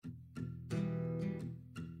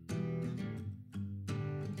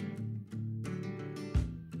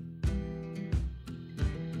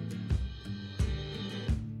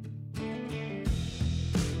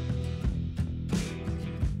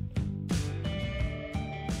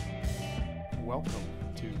welcome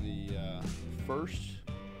to the first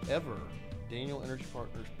ever Daniel Energy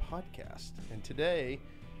Partners podcast. And today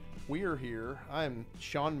we are here. I'm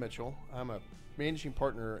Sean Mitchell. I'm a managing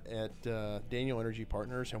partner at Daniel Energy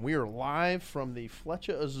Partners, and we are live from the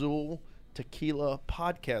Flecha Azul Tequila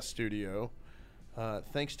podcast studio.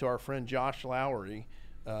 Thanks to our friend Josh Lowry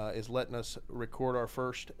is letting us record our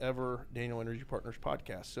first ever Daniel Energy Partners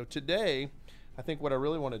podcast. So today, I think what I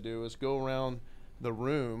really want to do is go around the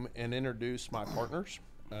room and introduce my partners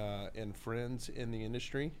and friends in the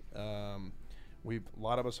industry. A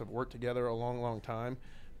lot of us have worked together a long time,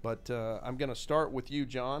 but I'm going to start with you,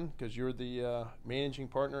 John, because you're the managing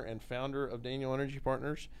partner and founder of Daniel Energy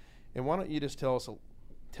Partners. And why don't you just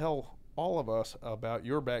tell all of us about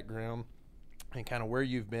your background and kind of where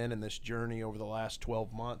you've been in this journey over the last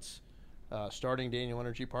 12 months, starting Daniel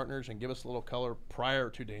Energy Partners, and give us a little color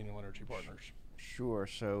prior to Daniel Energy Partners. Sure.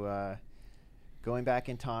 So going back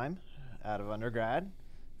in time, out of undergrad,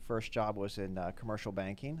 first job was in commercial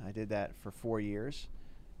banking. I did that for 4 years.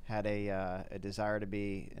 Had a desire to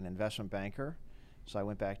be an investment banker, so I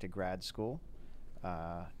went back to grad school,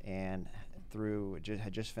 and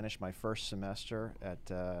had just finished my first semester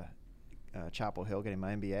at Chapel Hill, getting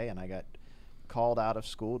my MBA, and I got called out of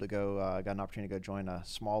school to go. Got an opportunity to go join a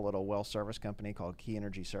small little well service company called Key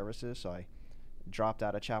Energy Services. So I dropped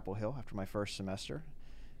out of Chapel Hill after my first semester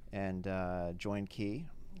and joined Key.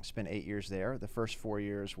 Spent 8 years there. The first 4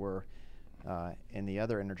 years were in the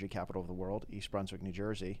other energy capital of the world, East Brunswick, New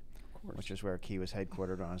Jersey, which is where Key was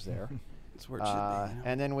headquartered when I was there. That's where it should be.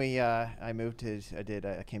 And then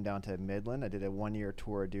I came down to Midland. I did a 1-year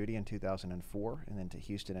tour of duty in 2004, and then to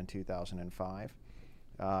Houston in 2005.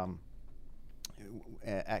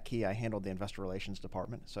 At Key, I handled the investor relations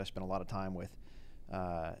department, so I spent a lot of time with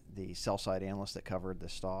the sell-side analysts that covered the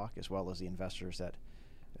stock, as well as the investors that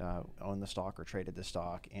owned the stock or traded the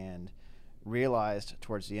stock, and realized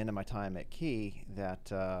towards the end of my time at Key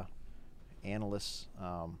that analysts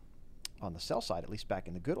on the sell side, at least back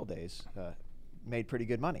in the good old days, made pretty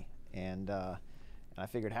good money. And I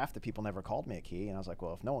figured half the people never called me at Key, and I was like,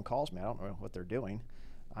 well, if no one calls me, I don't know what they're doing.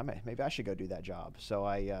 Maybe I should go do that job. So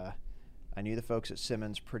I knew the folks at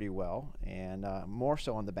Simmons pretty well, and more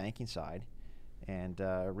so on the banking side, and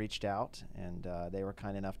reached out, and they were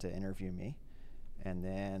kind enough to interview me. And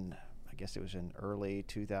then I guess it was in early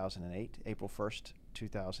 2008, April 1st,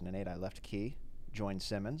 2008, I left Key, joined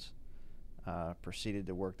Simmons, proceeded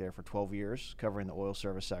to work there for 12 years, covering the oil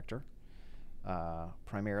service sector,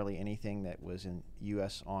 primarily anything that was in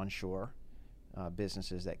U.S. onshore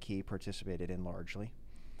businesses that Key participated in largely.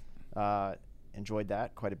 Enjoyed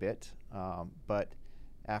that quite a bit, but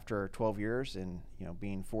after 12 years and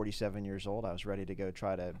being 47 years old, I was ready to go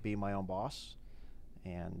try to be my own boss,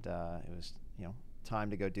 and it was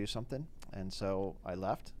time to go do something. And so I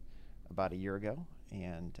left about a year ago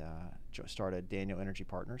and started Daniel Energy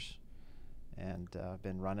Partners, and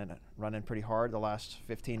been running pretty hard the last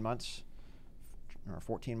 15 months or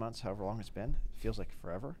 14 months, however long it's been. It feels like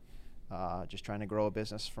forever. Just trying to grow a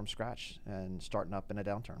business from scratch and starting up in a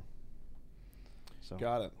downturn. So.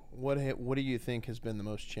 Got it. What do you think has been the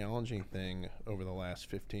most challenging thing over the last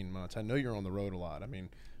 15 months? I know you're on the road a lot. I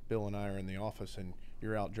mean, Bill and I are in the office, and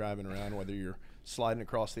you're out driving around, whether you're sliding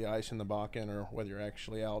across the ice in the Bakken or whether you're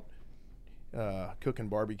actually out cooking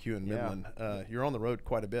barbecue in Midland. You're on the road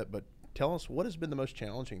quite a bit, but tell us, what has been the most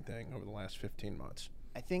challenging thing over the last 15 months?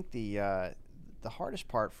 I think the hardest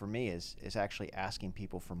part for me is actually asking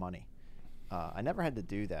people for money. I never had to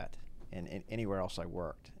do that in anywhere else I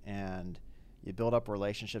worked, and you build up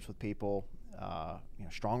relationships with people,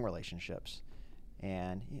 strong relationships,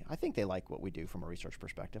 and I think they like what we do from a research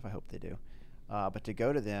perspective. I hope they do. But to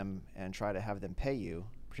go to them and try to have them pay you,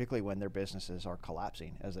 particularly when their businesses are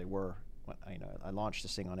collapsing, as they were. I launched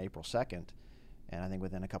this thing on April 2nd, and I think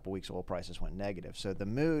within a couple weeks, oil prices went negative. So the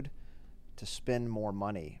mood to spend more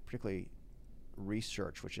money, particularly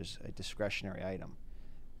research, which is a discretionary item,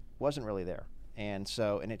 wasn't really there. And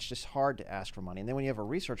it's just hard to ask for money. And then when you have a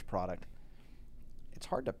research product, it's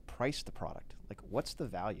hard to price the product. Like, what's the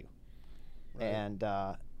value? Right. And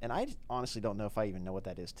I honestly don't know if I even know what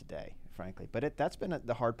that is today, frankly. But that's been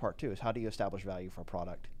the hard part too, is how do you establish value for a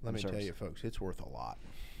product? Let me tell you, folks, it's worth a lot.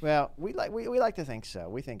 Well, we like to think so.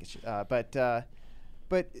 We think it's, but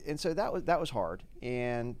so that was hard.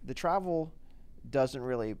 And the travel doesn't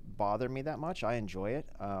really bother me that much. I enjoy it.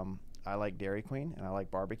 I like Dairy Queen and I like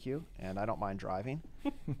barbecue, and I don't mind driving.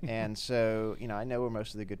 And so, I know where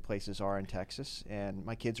most of the good places are in Texas, and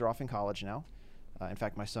my kids are off in college now. In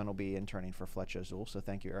fact, my son will be interning for Flecha Azul, so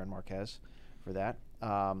thank you, Aaron Marquez, for that.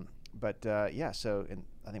 So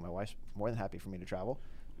I think my wife's more than happy for me to travel.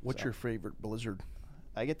 What's your favorite blizzard?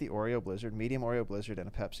 I get the Oreo Blizzard, medium Oreo Blizzard, and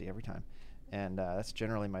a Pepsi every time, and that's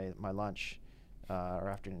generally my lunch or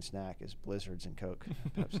afternoon snack is Blizzards and Coke,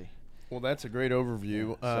 Pepsi. Well, that's a great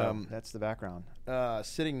overview. So that's the background.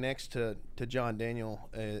 Sitting next to John Daniel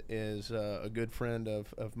is a good friend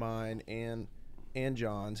of mine and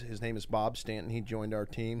John's. His name is Bob Stanton. He joined our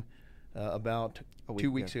team about a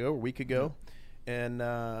week ago. And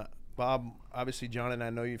Bob, obviously John and I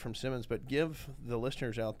know you from Simmons, but give the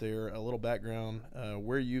listeners out there a little background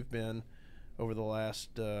where you've been over the last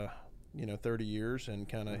 30 years and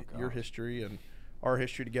kind of your history and our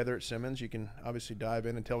history together at Simmons. You can obviously dive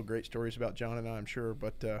in and tell great stories about John and I, I'm sure,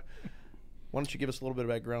 but why don't you give us a little bit of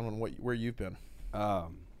background on where you've been?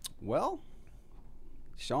 Well,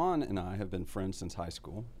 Sean and I have been friends since high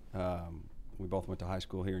school. We both went to high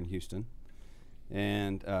school here in Houston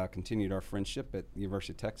and continued our friendship at the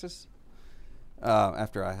University of Texas.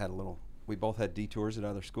 After we both had detours at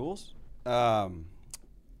other schools. I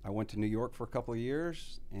went to New York for a couple of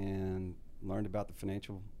years and learned about the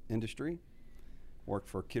financial industry. Worked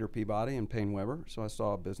for Kidder Peabody and Payne Weber, so I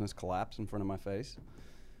saw a business collapse in front of my face.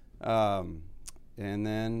 And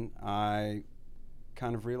then I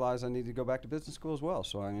kind of realized I needed to go back to business school as well,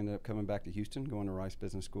 so I ended up coming back to Houston, going to Rice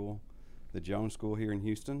Business School, the Jones School here in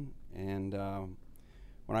Houston. And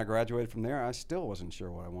when I graduated from there, I still wasn't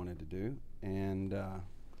sure what I wanted to do. And I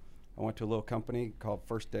went to a little company called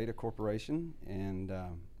First Data Corporation, and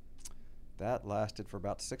that lasted for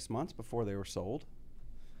about 6 months before they were sold.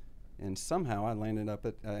 And somehow I ended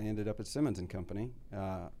up at Simmons and Company.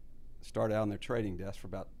 Started out on their trading desk for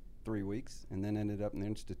about 3 weeks, and then ended up in the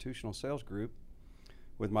institutional sales group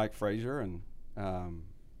with Mike Frazier, and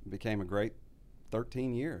became a great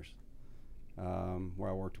 13 years. Where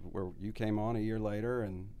I worked, where you came on a year later,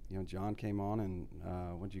 and John came on, and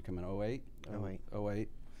when did you come in? 08? 08.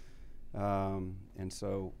 And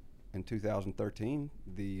so in 2013,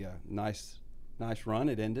 the nice run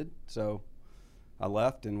had ended. So I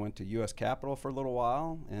left and went to U.S. Capital for a little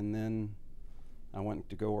while, and then I went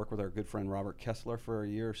to go work with our good friend Robert Kessler for a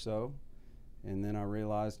year or so. And then I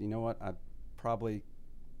realized, you know what, I'm probably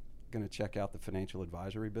going to check out the financial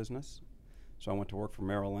advisory business. So I went to work for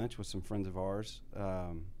Merrill Lynch with some friends of ours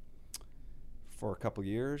for a couple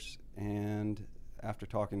years. And after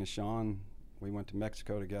talking to Sean, we went to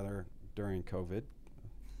Mexico together during COVID,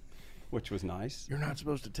 which was nice. You're not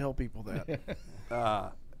supposed to tell people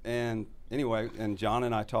that. And anyway, and John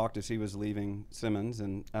and I talked as he was leaving Simmons,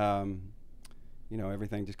 and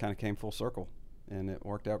everything just kind of came full circle, and it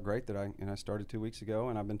worked out great that I started 2 weeks ago,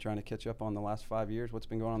 and I've been trying to catch up on the last 5 years, what's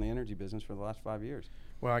been going on in the energy business for the last 5 years.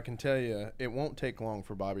 Well, I can tell you, it won't take long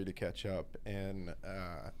for Bobby to catch up, and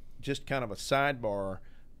just kind of a sidebar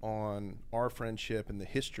on our friendship and the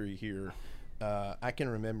history here. I can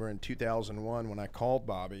remember in 2001 when I called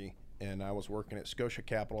Bobby, and I was working at Scotia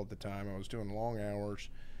Capital at the time. I was doing long hours,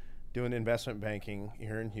 doing investment banking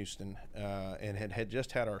here in Houston, and had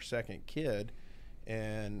just had our second kid.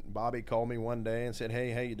 And Bobby called me one day and said,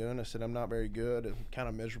 "Hey, how you doing?" I said, "I'm not very good. I'm kind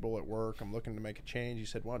of miserable at work. I'm looking to make a change." He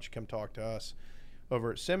said, "Why don't you come talk to us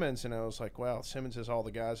over at Simmons?" And I was like, "Wow, Simmons is all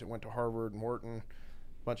the guys that went to Harvard and Wharton,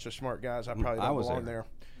 a bunch of smart guys. I probably don't belong there."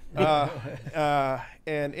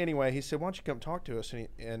 And anyway, he said, "Why don't you come talk to us?"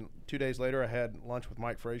 And 2 days later, I had lunch with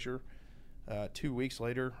Mike Frazier. 2 weeks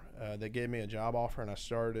later, they gave me a job offer, and I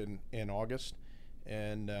started in August.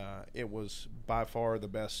 And it was by far the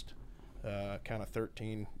best kind of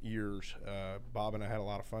 13 years. Bob and I had a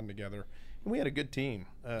lot of fun together, and we had a good team.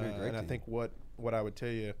 And I think what I would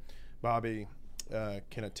tell you, Bobby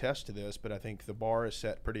can attest to this, but I think the bar is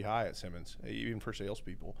set pretty high at Simmons, even for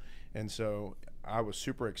salespeople. And so I was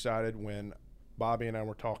super excited when Bobby and I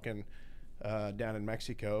were talking down in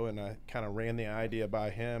Mexico, and I kind of ran the idea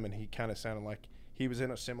by him, and he kind of sounded like he was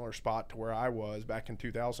in a similar spot to where I was back in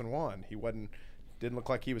 2001. He didn't look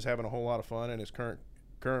like he was having a whole lot of fun in his current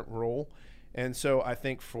role. And so I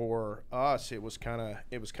think for us, it was kind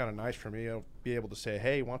of nice for me to be able to say,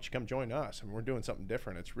 "Hey, why don't you come join us? I mean, we're doing something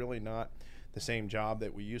different. It's really not the same job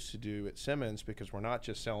that we used to do at Simmons, because we're not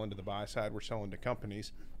just selling to the buy side, we're selling to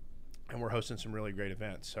companies, and we're hosting some really great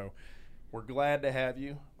events." So we're glad to have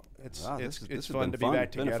you. It's fun to be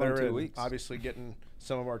back together, and obviously getting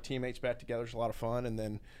some of our teammates back together is a lot of fun. And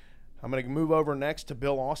then I'm going to move over next to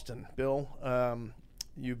Bill Austin. Bill,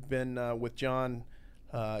 you've been with John.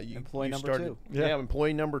 Employee number 2. Yeah,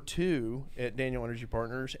 employee number 2 at Daniel Energy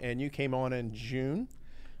Partners, and you came on in June.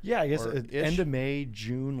 Yeah, I guess end of May,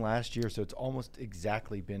 June last year, so it's almost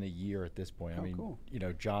exactly been a year at this point. I mean, cool.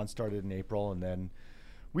 John started in April, and then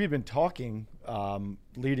we had been talking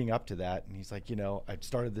leading up to that, and he's like, I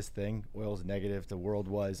started this thing, oil's negative, the world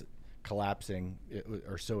was collapsing,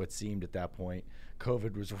 or so it seemed at that point.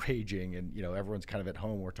 COVID was raging, and everyone's kind of at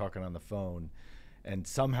home. We're talking on the phone, and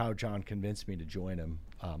somehow John convinced me to join him.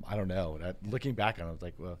 I don't know. Looking back on it, I was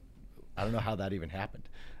like, well, I don't know how that even happened.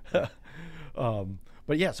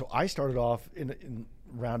 But yeah, so I started off in a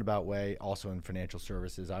roundabout way, also in financial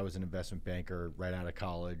services. I was an investment banker right out of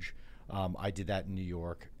college. I did that in New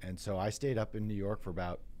York, and so I stayed up in New York for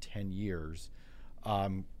about 10 years.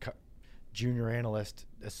 Junior analyst,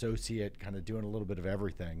 associate, kind of doing a little bit of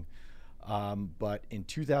everything. But in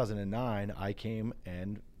 2009, I came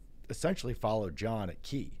and essentially followed John at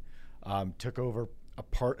Key. Took over a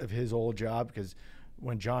part of his old job, because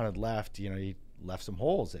when John had left, he left some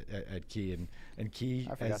holes at Key, and Key.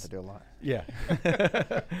 I forgot to do a lot. Yeah.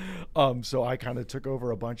 So I kind of took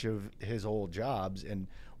over a bunch of his old jobs, and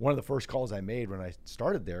one of the first calls I made when I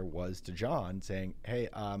started there was to John saying, hey,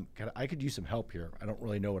 I could use some help here. I don't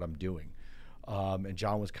really know what I'm doing. And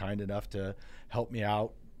John was kind enough to help me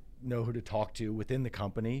out, know who to talk to within the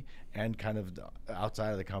company and kind of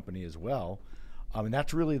outside of the company as well. And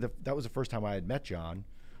that's really that was the first time I had met John.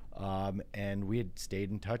 And we had stayed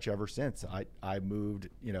in touch ever since. I moved,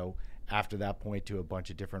 after that point, to a bunch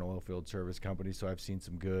of different oilfield service companies. So I've seen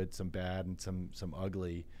some good, some bad, and some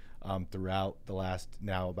ugly throughout the last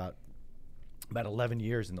now about 11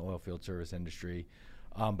 years in the oilfield service industry.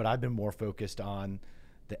 But I've been more focused on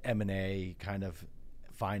the M&A kind of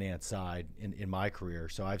finance side in my career.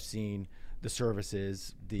 So I've seen the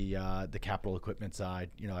services, the capital equipment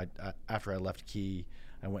side. After I left Key,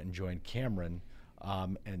 I went and joined Cameron.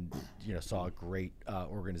 And saw a great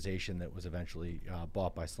organization that was eventually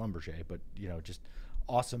bought by Schlumberger, but just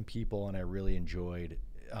awesome people, and I really enjoyed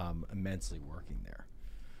immensely working there.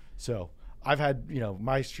 So I've had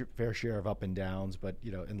my fair share of up and downs, but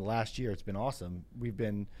in the last year it's been awesome. We've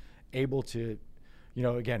been able to,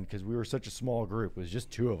 again, because we were such a small group, it was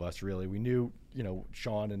just two of us really. We knew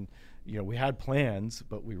Sean, and we had plans,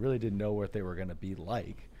 but we really didn't know what they were going to be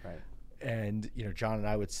like. Right. And John and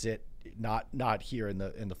I would sit not here in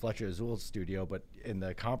the Fletcher Azul studio, but in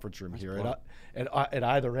the conference room here at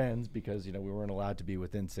either ends, because we weren't allowed to be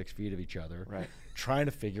within 6 feet of each other. Right. Trying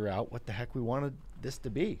to figure out what the heck we wanted this to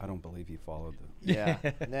be. I don't believe you followed the. Yeah,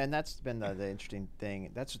 and that's been the interesting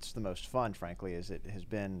thing. That's what's the most fun, frankly, is it has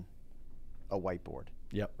been a whiteboard.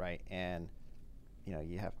 Yep. Right, and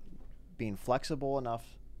you have being flexible enough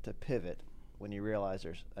to pivot when you realize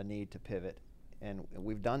there's a need to pivot, and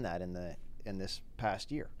we've done that in this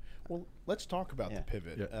past year. Well, let's talk about the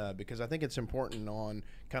pivot, Yeah. because I think it's important on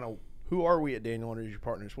kind of who are we at Daniel Energy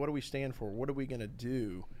Partners? What do we stand for? What are we going to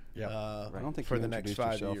do I don't think for you the next introduced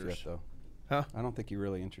 5 yourself years? yet, though. Huh? I don't think you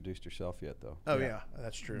really introduced yourself yet, though. Oh, yeah,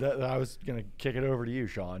 that's true. I was going to kick it over to you,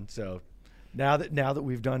 Sean. So now that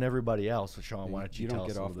we've done everybody else, Sean, why don't you tell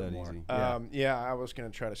us a little bit more? I was going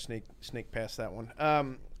to try to sneak past that one.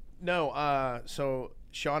 So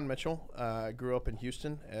Sean Mitchell grew up in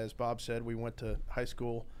Houston. As Bob said, we went to high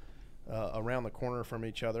school around the corner from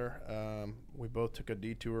each other. We both took a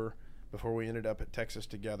detour before we ended up at Texas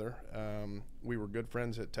together. We were good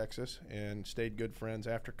friends at Texas and stayed good friends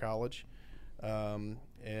after college. I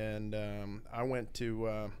went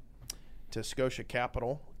to Scotia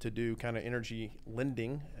Capital to do kind of energy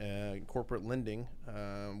lending, corporate lending.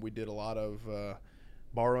 We did a lot of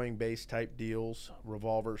borrowing-based type deals,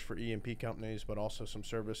 revolvers for E&P companies, but also some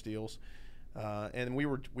service deals. And we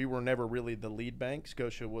were never really the lead bank.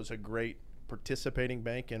 Scotia was a great participating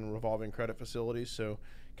bank in revolving credit facilities, so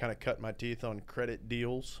kind of cut my teeth on credit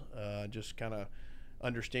deals, just kind of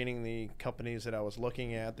understanding the companies that I was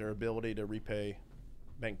looking at, their ability to repay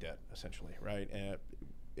bank debt, essentially, right? And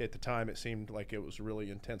at the time, it seemed like it was really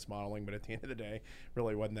intense modeling, but at the end of the day,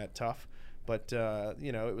 really wasn't that tough. But,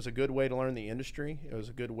 it was a good way to learn the industry. It was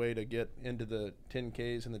a good way to get into the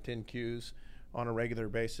 10Ks and the 10Qs on a regular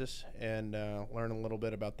basis and learn a little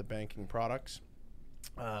bit about the banking products.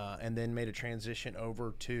 And then made a transition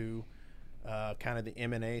over to kind of the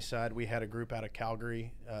M&A side. We had a group out of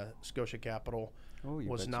Calgary. Scotia Capital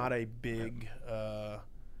was not a big,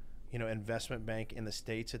 investment bank in the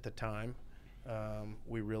States at the time.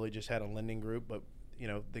 We really just had a lending group, but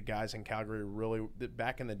the guys in Calgary really,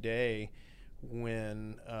 back in the day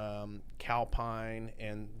when Calpine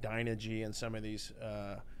and Dynegy and some of these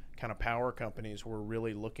kind of power companies were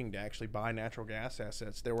really looking to actually buy natural gas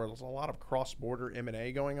assets, there was a lot of cross-border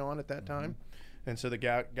M&A going on at that time. And so the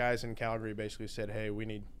guys in Calgary basically said, hey, we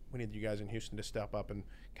need you guys in Houston to step up and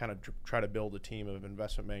kind of try to build a team of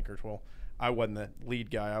investment bankers. Well, I wasn't the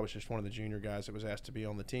lead guy. I was just one of the junior guys that was asked to be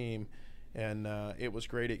on the team. And it was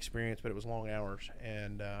great experience, but it was long hours.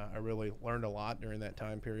 And I really learned a lot during that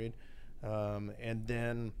time period. And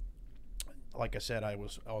then like I said, I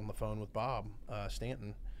was on the phone with Bob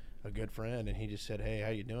Stanton, a good friend, and he just said, "Hey, how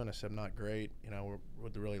you doing?" I said, "Not great. You know,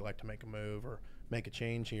 would really like to make a move or make a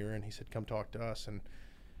change here." And he said, "Come talk to us." And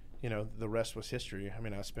you know, the rest was history. I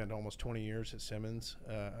mean, I spent almost 20 years at Simmons.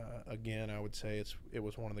 Again, I would say it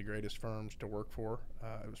was one of the greatest firms to work for.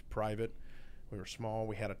 It was private. We were small.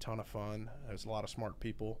 We had a ton of fun. There was a lot of smart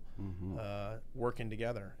people working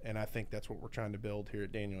together. And I think that's what we're trying to build here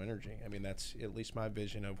at Daniel Energy. I mean, that's at least my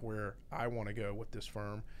vision of where I want to go with this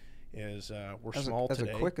firm is we're small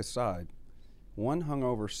today. As a quick aside, one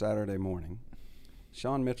hungover Saturday morning,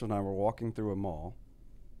 Sean Mitchell and I were walking through a mall,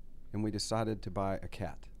 and we decided to buy a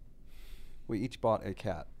cat. We each bought a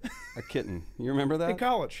cat, a kitten. You remember that? In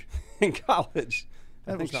college. In college.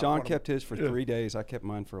 I That think was not Sean one of kept his for Yeah. 3 days. I kept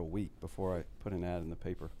mine for a week before I put an ad in the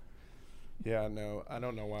paper. Yeah, no, I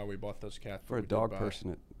don't know why we bought those cats. For but a we did dog buy.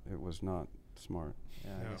 person, it was not smart.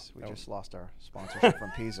 Yeah, No, I guess we that just lost our sponsorship from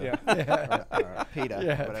Pisa. Yeah. or PETA,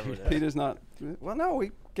 Yeah. whatever it is. Peter's not. Well, no, we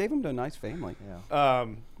gave him to a nice family. Yeah.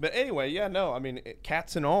 But anyway, yeah, no, I mean,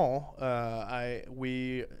 cats and all,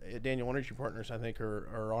 we at Daniel Energy Partners, I think,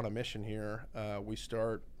 are on a mission here.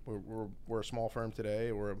 We're a small firm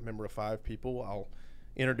today. We're a member of 5 people. I'll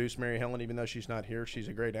introduce Mary Helen, even though she's not here. She's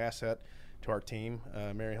a great asset to our team.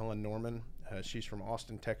 Mary Helen Norman, she's from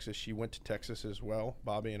Austin, Texas. She went to Texas as well.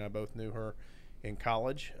 Bobby and I both knew her in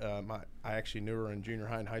college. I actually knew her in junior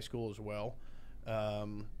high and high school as well.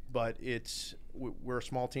 But we're a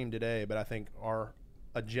small team today, but I think our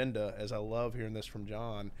agenda, as I love hearing this from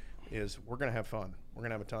John, is we're going to have fun. We're going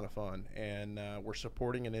to have a ton of fun. And we're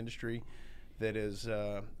supporting an industry that is,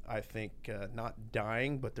 I think, not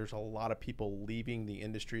dying, but there's a lot of people leaving the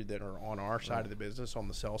industry that are on our side of the business, on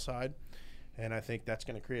the sell side. And I think that's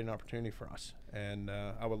going to create an opportunity for us. And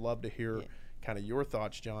I would love to hear kind of your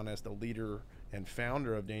thoughts, John, as the leader and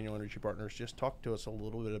founder of Daniel Energy Partners. Just talk to us a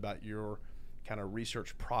little bit about your kind of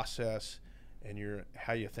research process and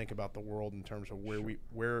how you think about the world in terms of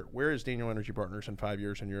where is Daniel Energy Partners in 5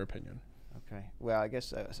 years, in your opinion? Okay. Well, I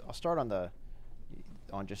guess I'll start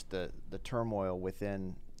on just the turmoil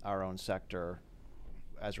within our own sector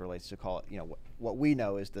as it relates to what we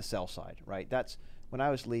know is the sell side, right? That's when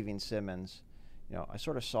I was leaving Simmons, I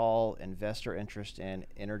sort of saw investor interest in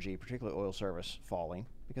energy, particularly oil service, falling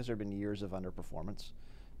because there had been years of underperformance.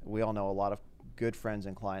 We all know a lot of good friends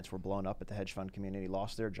and clients were blown up at the hedge fund community,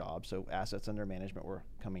 lost their jobs, so assets under management were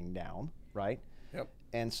coming down, right? Yep.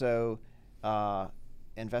 And so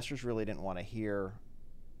investors really didn't want to hear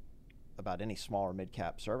about any small or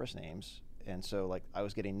mid-cap service names. And so I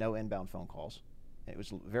was getting no inbound phone calls. It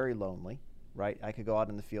was very lonely, right? I could go out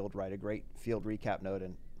in the field, write a great field recap note,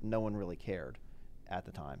 and no one really cared at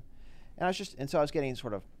the time. And so I was getting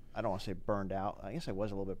sort of, I don't want to say burned out. I guess I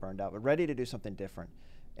was a little bit burned out, but ready to do something different.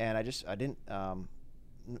 And I didn't,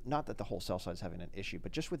 not that the whole sell side is having an issue,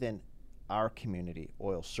 but just within our community,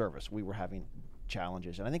 oil service, we were having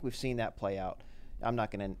challenges. And I think we've seen that play out. I'm not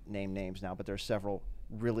going to name names now, but there's several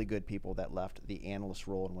really good people that left the analyst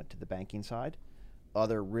role and went to the banking side.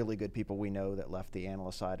 Other really good people we know that left the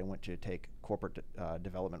analyst side and went to take corporate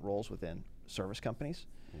development roles within service companies.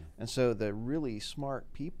 And so the really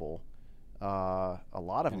smart people, a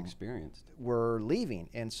lot of them Experienced. were leaving.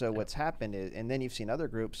 And so what's happened is, and then you've seen other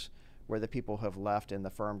groups where the people have left and the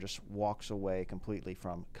firm just walks away completely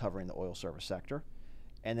from covering the oil service sector.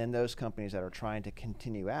 And then those companies that are trying to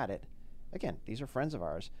continue at it, again, these are friends of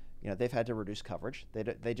ours, they've had to reduce coverage.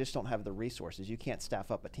 They just don't have the resources. You can't staff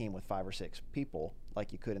up a team with 5 or 6 people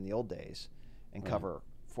like you could in the old days and cover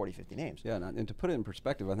 40, 50 names. Yeah, and to put it in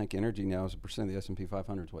perspective, I think energy now as a percent of the S&P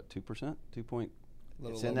 500 is what, 2%? 2 point?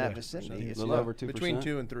 It's in that vicinity. It's little over 2%. Between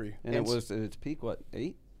 2 and 3. And it was at its peak, what,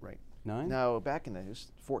 8? Right. 9? No, back in it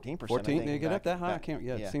was 14%. 14? I think, Did it get up back- that high? I back- can't.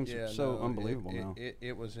 Yeah, it seems so unbelievable now.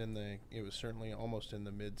 It was certainly almost in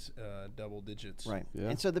the mid double digits. Right. Yeah.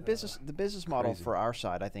 And so the business model Crazy. for our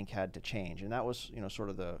side, I think, had to change, and that was sort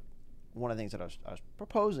of one of the things that I was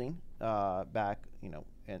proposing back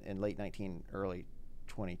in late 19, early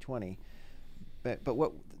 2020. But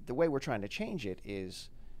the way we're trying to change it is,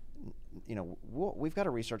 we've got a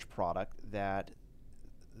research product that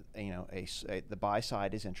the buy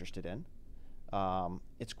side is interested in.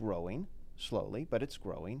 It's growing slowly, but it's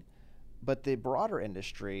growing. But the broader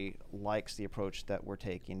industry likes the approach that we're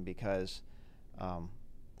taking because,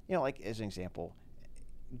 like as an example,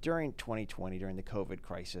 during 2020, during the COVID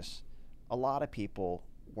crisis, a lot of people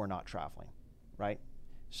were not traveling, right?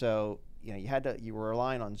 So you were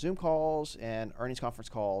relying on Zoom calls and earnings conference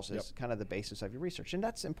calls as kind of the basis of your research, and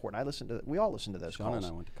that's important. We all listen to those Sean calls.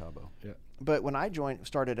 and I went to Cabo. Yeah. But when I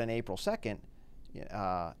started on April 2nd,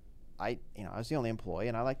 I was the only employee,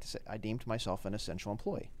 and I like to say I deemed myself an essential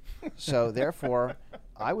employee. So therefore,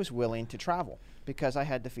 I was willing to travel because I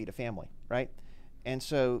had to feed a family, right? And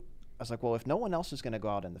so I was like, well, if no one else is going to go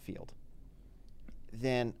out in the field,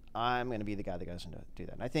 then I'm going to be the guy that goes and do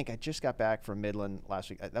that. And I think I just got back from Midland last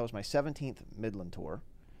week. That was my 17th Midland tour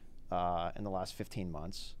in the last 15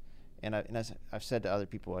 months. And as I've said to other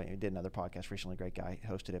people, I did another podcast recently, great guy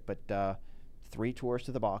hosted it, but 3 tours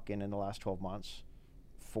to the Bakken in the last 12 months,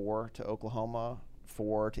 4 to Oklahoma,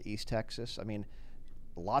 4 to East Texas. I mean,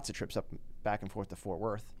 lots of trips back and forth to Fort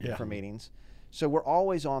Worth for meetings. So we're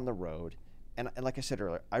always on the road. And like I said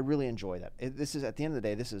earlier, I really enjoy that. This is, at the end of the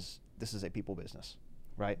day, this is a people business,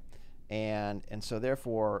 right? And so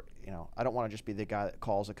therefore, I don't want to just be the guy that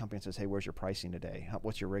calls a company and says, hey, where's your pricing today?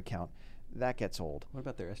 What's your rig count? That gets old. What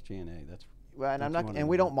about their SG&A? That's well, and I'm not, and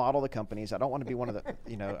we don't model the companies. I don't want to be one of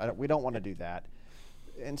the, we don't want to do that.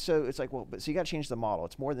 And so it's like, well, but so you got to change the model.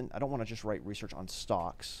 It's more than, I don't want to just write research on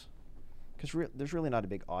stocks, because there's really not a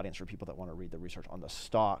big audience for people that want to read the research on the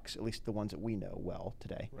stocks, at least the ones that we know well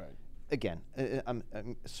today. Right. Again, I'm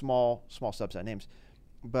small subset names,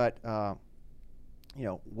 but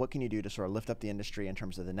what can you do to sort of lift up the industry in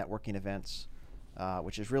terms of the networking events,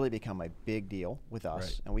 which has really become a big deal with us,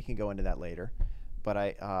 Right. and we can go into that later.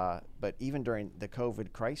 But but even during the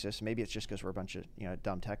COVID crisis, maybe it's just because we're a bunch of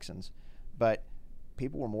dumb Texans, but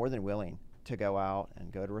people were more than willing to go out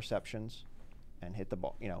and go to receptions and hit the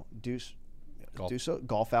ball,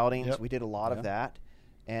 golf outings. Yep. We did a lot of that.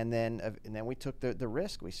 And then we took the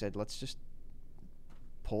risk. We said, let's just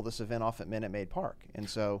pull this event off at Minute Maid Park. And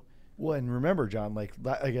so, well, and remember, John, like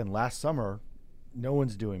again, last summer, no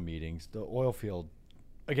one's doing meetings. The oil field,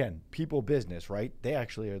 again, people business, right? They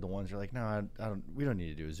actually are the ones who are like, no, we don't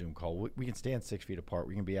need to do a Zoom call. We can stand 6 feet apart.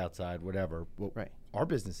 We can be outside, whatever. Well, right. Our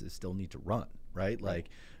businesses still need to run, right? Like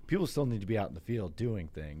people still need to be out in the field doing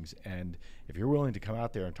things. And if you're willing to come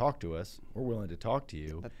out there and talk to us, we're willing to talk to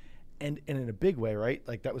you. And in a big way, right?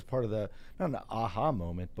 Like that was part of the, not an aha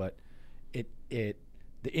moment, but the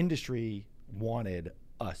industry wanted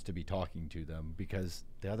us to be talking to them because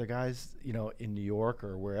the other guys, in New York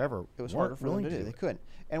or wherever, it was harder for them to do. They couldn't.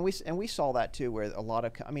 And we saw that too, where a lot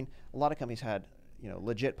of companies had,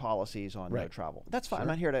 legit policies on no travel. That's fine. Sure. I'm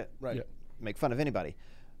not here to Right. make fun of anybody.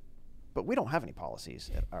 But we don't have any policies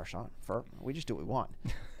at our shop. We just do what we want,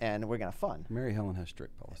 and we're gonna have fun. Mary Helen has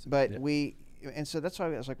strict policies. But and so that's why I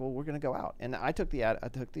was like, well, we're going to go out. And I took the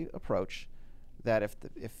approach that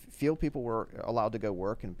if field people were allowed to go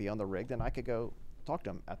work and be on the rig, then I could go talk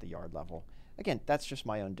to them at the yard level. Again, that's just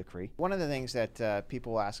my own decree. One of the things that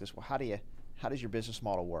people ask is, well, how does your business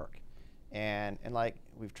model work? And like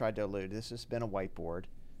we've tried to allude, this has been a whiteboard.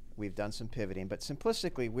 We've done some pivoting, but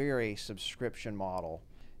simplistically, we're a subscription model.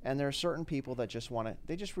 And there are certain people that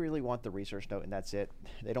they just really want the research note, and that's it.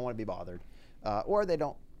 They don't want to be bothered, or they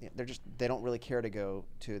don't really care to go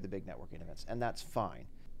to the big networking events, and that's fine.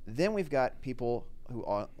 Then we've got people who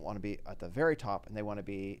want to be at the very top, and they want to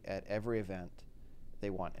be at every event. They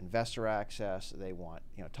want investor access. They want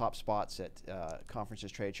top spots at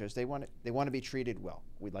conferences, trade shows. They want to be treated well.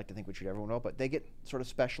 We'd like to think we treat everyone well, but they get sort of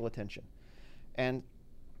special attention, and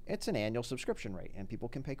it's an annual subscription rate, and people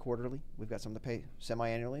can pay quarterly. We've got some that pay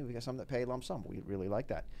semi-annually. We've got some that pay lump sum. We really like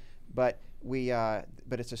that, but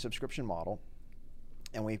it's a subscription model.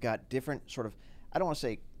 And we've got different sort of, I don't want to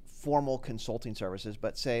say formal consulting services,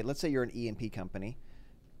 but let's say you're an E&P company.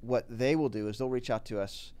 What they will do is they'll reach out to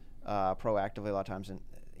us proactively a lot of times and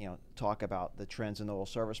talk about the trends in the oil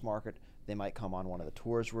service market. They might come on one of the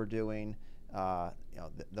tours we're doing. They'll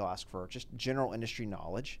ask for just general industry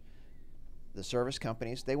knowledge. The service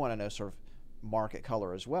companies, they want to know sort of market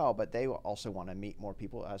color as well, but they also want to meet more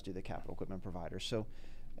people, as do the capital equipment providers. So,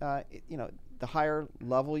 the higher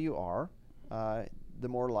level you are, the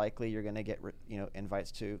more likely you're going to get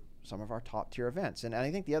invites to some of our top tier events. And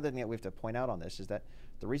I think the other thing that we have to point out on this is that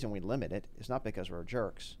the reason we limit it is not because we're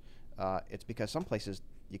jerks. It's because some places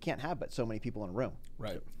you can't have but so many people in a room.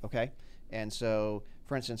 Right. Okay. And so,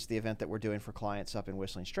 for instance, the event that we're doing for clients up in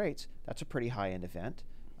Whistling Straits, that's a pretty high-end event.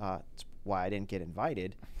 It's why I didn't get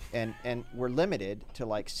invited. And we're limited to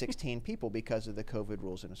like 16 people because of the COVID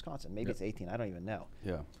rules in Wisconsin. Maybe it's 18. I don't even know.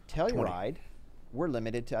 Yeah. Telluride, we're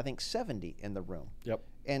limited to, I think, 70 in the room. Yep.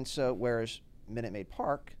 And so, whereas Minute Maid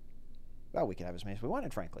Park, well, we could have as many as we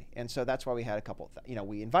wanted, frankly. And so that's why we had a couple,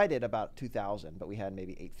 we invited about 2,000, but we had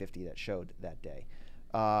maybe 850 that showed that day.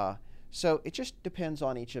 So it just depends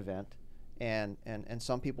on each event. And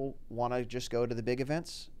some people want to just go to the big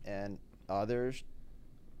events, and others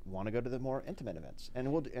want to go to the more intimate events.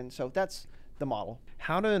 And so that's the model.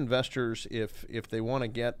 How do investors, if they want to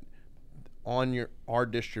get on our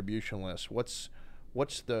distribution list,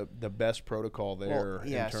 what's the best protocol there Well,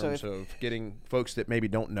 yeah, in so terms of getting folks that maybe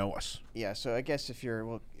don't know us? Yeah, so I guess if you're,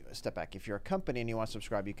 well, step back. If you're a company and you want to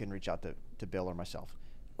subscribe, you can reach out to Bill or myself,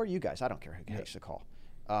 or you guys. I don't care who takes the call.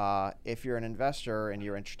 If you're an investor and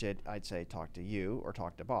you're interested, I'd say talk to you or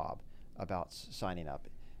talk to Bob about signing up.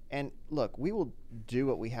 And look, we will do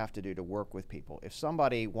what we have to do to work with people. If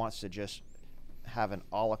somebody wants to just have an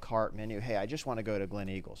a la carte menu, hey, I just want to go to Glen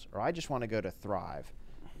Eagles, or I just want to go to Thrive,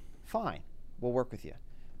 fine, we'll work with you.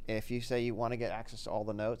 If you say you want to get access to all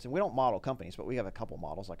the notes, and we don't model companies, but we have a couple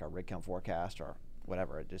models like our rig count forecast or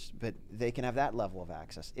whatever, but they can have that level of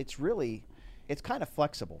access. It's kind of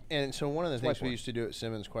flexible. And so one of the things we used to do at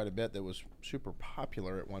Simmons quite a bit that was super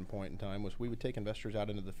popular at one point in time was we would take investors out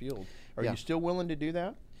into the field. Are you still willing to do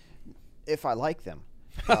that? If I like them,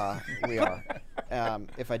 we are.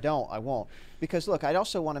 If I don't, I won't. Because look, I'd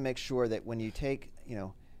also want to make sure that when you take,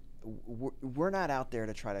 we're not out there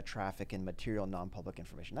to try to traffic in material non-public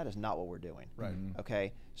information. That is not what we're doing. Right.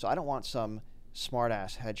 Okay? So I don't want some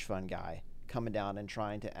smart-ass hedge fund guy coming down and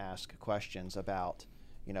trying to ask questions about,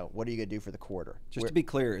 what are you going to do for the quarter? Just to be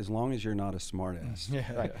clear, as long as you're not a smartass.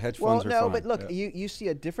 Right. Hedge funds are fine. Well, no, but look, you see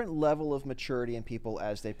a different level of maturity in people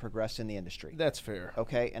as they progress in the industry. That's fair.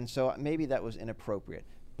 Okay? And so maybe that was inappropriate.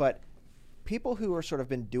 But people who are sort of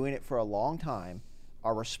been doing it for a long time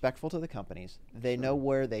are respectful to the companies. They know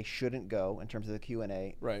where they shouldn't go in terms of the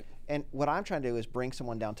Q&A. Right. And what I'm trying to do is bring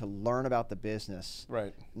someone down to learn about the business.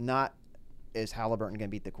 Right. Not, is Halliburton going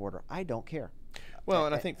to beat the quarter? I don't care. Well,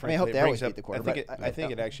 and I think, frankly, I hope it they always brings beat the up. quarter. I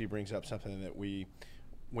think it actually brings up something that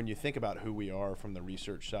when you think about who we are from the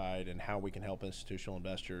research side and how we can help institutional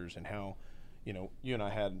investors and how, you and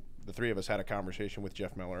I the three of us had a conversation with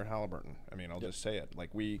Jeff Miller at Halliburton. I mean, I'll just say it.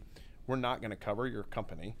 Like we're not going to cover your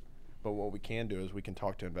company, but what we can do is we can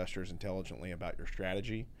talk to investors intelligently about your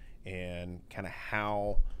strategy and kind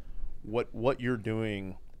of what you're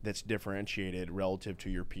doing that's differentiated relative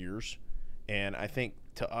to your peers. And I think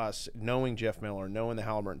to us, knowing Jeff Miller, knowing the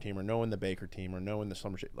Halliburton team, or knowing the Baker team, or knowing the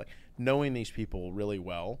Schlumberger, like knowing these people really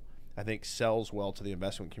well, I think sells well to the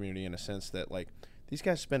investment community in a sense that these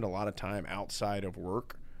guys spend a lot of time outside of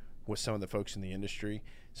work with some of the folks in the industry,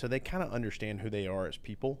 so they kind of understand who they are as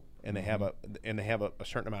people, and they have a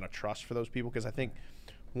certain amount of trust for those people. Because I think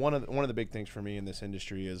one of the big things for me in this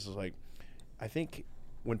industry is I think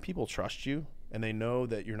when people trust you and they know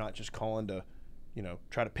that you're not just calling to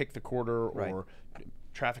try to pick the quarter or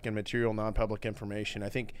traffic and material non-public information, I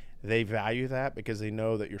think they value that because they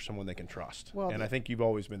know that you're someone they can trust. Well, and I think you've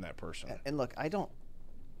always been that person. And look, I don't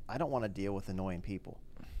want to deal with annoying people.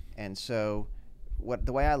 And so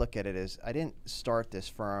the way I look at it is I didn't start this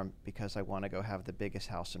firm because I want to go have the biggest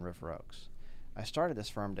house in River Oaks. I started this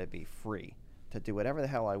firm to be free, to do whatever the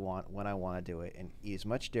hell I want when I want to do it and eat as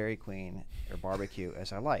much Dairy Queen or barbecue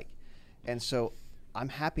as I like. And so I'm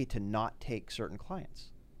happy to not take certain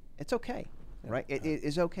clients. It's okay, right? It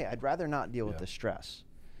is okay. I'd rather not deal with the stress.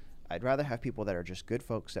 I'd rather have people that are just good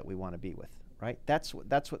folks that we want to be with, right? That's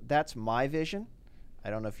my vision. I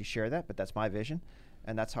don't know if you share that, but that's my vision,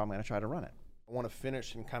 and that's how I'm going to try to run it. I want to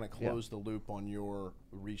finish and kind of close the loop on your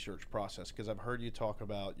research process, because I've heard you talk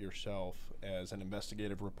about yourself as an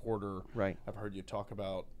investigative reporter. Right. I've heard you talk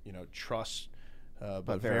about trust.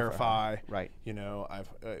 But verify. Right.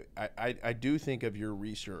 I do think of your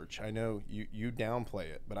research. I know you downplay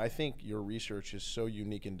it, but I think your research is so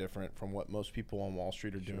unique and different from what most people on Wall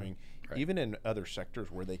Street are doing, even in other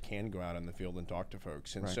sectors where they can go out in the field and talk to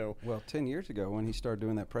folks. And so, well, 10 years ago when he started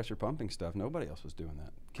doing that pressure pumping stuff, nobody else was doing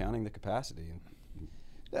that, counting the capacity.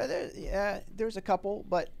 There's a couple,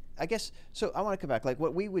 but I guess so. I want to come back. Like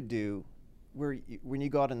what we would do, when you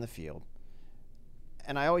go out in the field.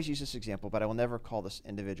 And I always use this example, but I will never call this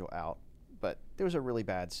individual out. But there was a really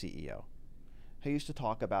bad CEO who used to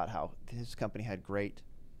talk about how his company had great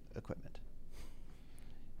equipment.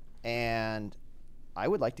 And I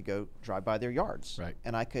would like to go drive by their yards. Right.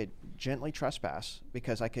 And I could gently trespass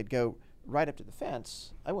because I could go right up to the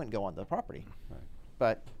fence. I wouldn't go on the property. Right.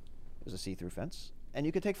 But it was a see-through fence. And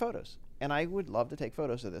you could take photos. And I would love to take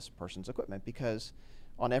photos of this person's equipment because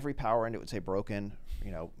on every power end it would say broken,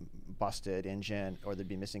 busted engine, or there'd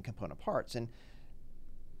be missing component parts. And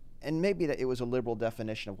maybe that it was a liberal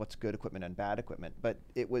definition of what's good equipment and bad equipment, but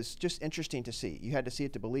it was just interesting to see. You had to see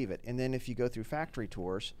it to believe it. And then if you go through factory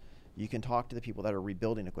tours, you can talk to the people that are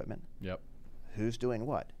rebuilding equipment. Yep. Who's doing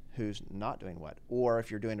what? Who's not doing what? Or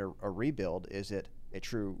if you're doing a rebuild, is it a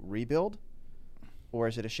true rebuild, or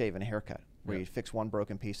is it a shave and a haircut where you fix one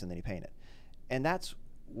broken piece and then you paint it? And that's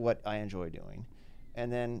what I enjoy doing. And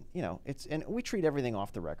then, and we treat everything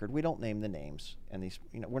off the record. We don't name the names. And these,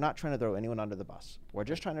 we're not trying to throw anyone under the bus. We're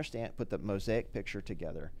just trying to put the mosaic picture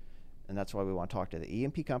together And that's why we want to talk to the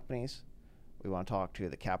E&P companies. We want to talk to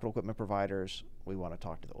the capital equipment providers. We want to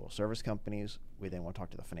talk to the oil service companies. We then want to talk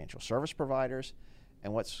to the financial service providers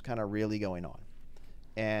and what's kind of really going on.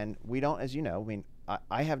 And we don't, as you know, I mean,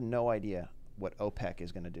 I have no idea what OPEC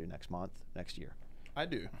is going to do next year. I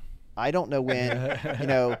do. I don't know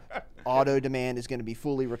when, auto demand is going to be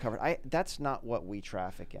fully recovered. That's not what we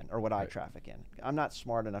traffic in, or what I traffic in. I'm not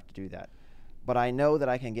smart enough to do that. But I know that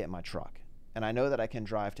I can get in my truck, and I know that I can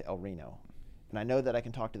drive to El Reno, and I know that I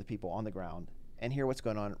can talk to the people on the ground and hear what's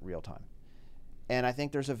going on in real time. And I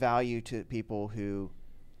think there's a value to people who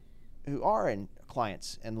are in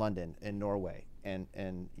clients in London, in Norway, and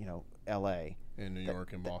L.A. In New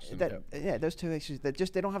York and Boston. Yeah, those two issues that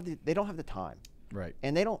just they don't have the time. Right.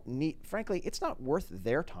 And they don't need, frankly, it's not worth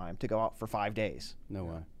their time to go out for 5 days. No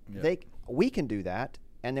way. Yeah. We can do that,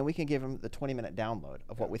 and then we can give them the 20-minute download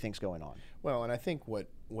of what we think's going on. Well, and I think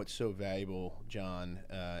what's so valuable, John,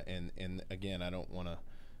 and again,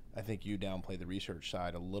 I think you downplay the research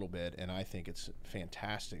side a little bit, and I think it's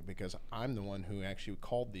fantastic because I'm the one who actually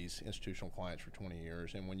called these institutional clients for 20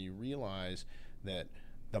 years, and when you realize that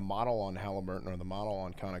the model on Halliburton or the model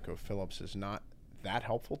on ConocoPhillips is not that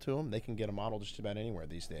helpful to them, they can get a model just about anywhere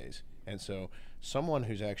these days. And so someone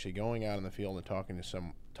who's actually going out in the field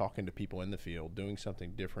and talking to people in the field, doing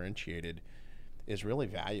something differentiated is really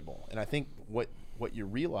valuable. And I think what you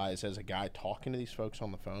realize as a guy talking to these folks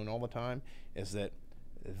on the phone all the time is that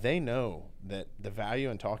they know that the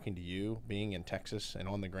value in talking to you, being in Texas and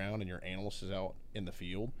on the ground and your analyst is out in the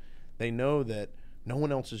field, they know that no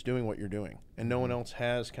one else is doing what you're doing and no one else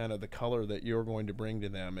has kind of the color that you're going to bring to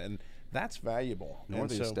them. And that's valuable. Nor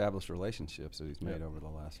the established relationships that he's made over the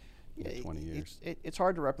last 20 years. It's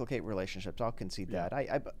hard to replicate relationships. I'll concede that.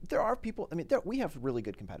 There are people. I mean, we have really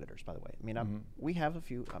good competitors, by the way. I mean, we have a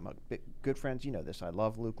few. I'm good friends. You know this. I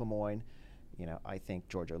love Luke Lemoyne. I think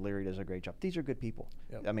George O'Leary does a great job. These are good people.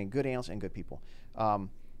 Yep. I mean, good analysts and good people.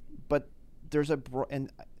 But there's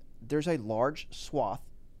a large swath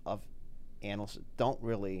of analysts that don't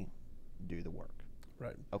really do the work.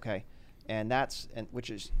 Right. Okay, and which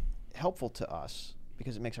is helpful to us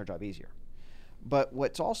because it makes our job easier. But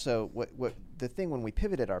what's also what the thing when we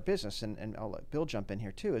pivoted our business, and I'll let Bill jump in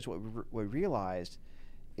here too, is what we realized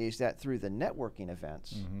is that through the networking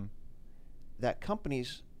events, that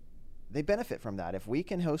companies, they benefit from that. If we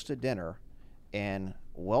can host a dinner and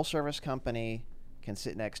well service company can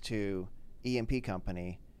sit next to E&P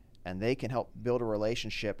company and they can help build a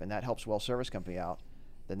relationship and that helps well service company out,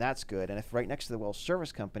 then that's good. And if right next to the well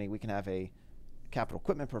service company we can have a capital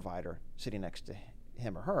equipment provider sitting next to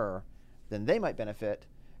him or her, then they might benefit.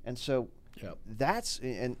 And so that's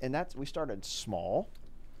we started small.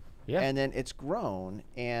 Yeah. And then it's grown,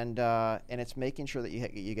 and it's making sure that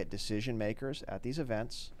you get decision makers at these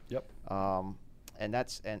events. Yep.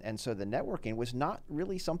 And so the networking was not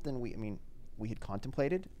really something we had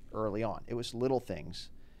contemplated early on. It was little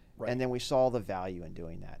things, and then we saw the value in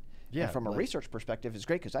doing that. Yeah. And from a research perspective, it's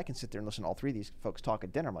great because I can sit there and listen to all three of these folks talk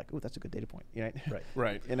at dinner. I'm like, ooh, that's a good data point.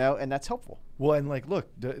 Right. And that's helpful. Well, and look,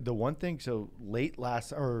 the one thing. So late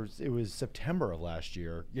it was September of last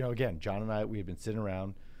year. Again, John and I, we had been sitting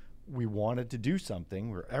around. We wanted to do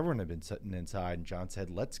something where everyone had been sitting inside, and John said,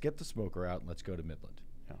 let's get the smoker out and let's go to Midland.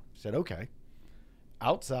 Yeah. I said, okay.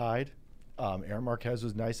 Outside, Aaron Marquez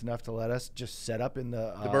was nice enough to let us just set up in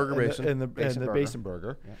the Burger Basin. In the Basin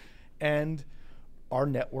Burger. Yeah. And our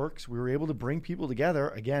networks, we were able to bring people together.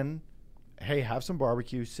 Again, hey, have some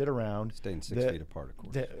barbecue, sit around. Staying 6 feet apart, of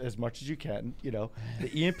course. As much as you can. The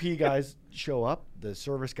E&P guys show up. The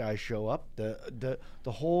service guys show up. The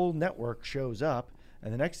whole network shows up.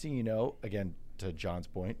 And the next thing you know, again, to John's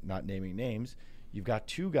point, not naming names, you've got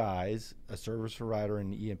two guys, a service provider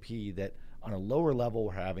and an E&P, that on a lower level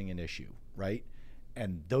were having an issue, right?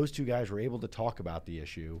 And those two guys were able to talk about the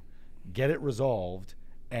issue, get it resolved,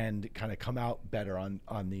 and kind of come out better on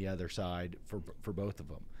the other side for both of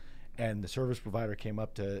them. And the service provider came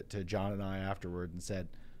up to John and I afterward and said,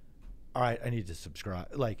 all right, I need to subscribe.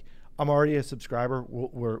 I'm already a subscriber.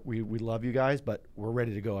 We love you guys, but we're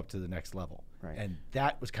ready to go up to the next level. Right. And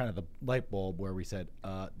that was kind of the light bulb where we said,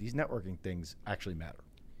 these networking things actually matter.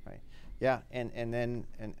 Right. Yeah.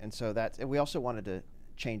 And so we also wanted to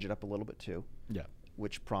change it up a little bit too. Yeah.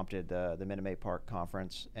 Which prompted the Minute Maid Park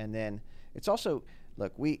conference. And then it's also,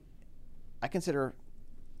 look, I consider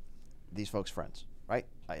these folks friends, right?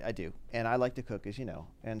 I do. And I like to cook, as you know.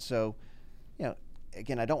 And so,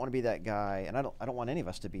 again, I don't want to be that guy, and I don't want any of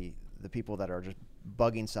us to be the people that are just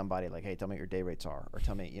bugging somebody like, hey, tell me what your day rates are, or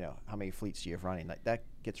tell me, how many fleets do you have running. Like, that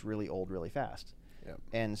gets really old really fast. Yep.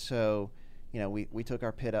 And so, we took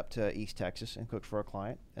our pit up to East Texas and cooked for a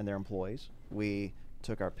client and their employees. We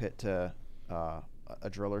took our pit to a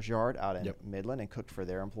driller's yard out in Midland and cooked for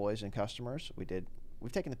their employees and customers.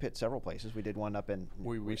 We've taken the pit several places. We did one up in,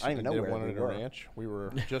 We I don't even know did where one we at a were. ranch. We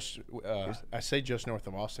were just, I say just north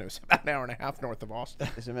of Austin. It was about an hour and a half north of Austin.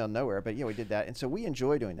 It's in the middle of nowhere, but yeah, we did that. And so we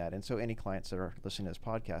enjoy doing that. And so any clients that are listening to this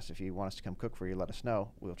podcast, if you want us to come cook for you, let us know.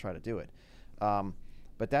 We'll try to do it.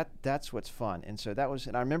 But that's what's fun. And so that was,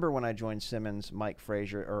 and I remember when I joined Simmons, Mike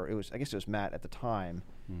Frazier, or I guess it was Matt at the time,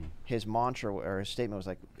 his mantra or his statement was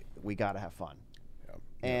like, we got to have fun.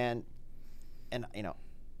 And you know,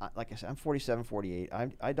 like I said, I'm 47, 48.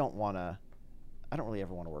 I don't really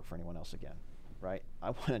ever want to work for anyone else again, right?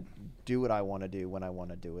 I want to do what I want to do when I want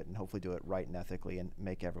to do it, and hopefully do it right and ethically and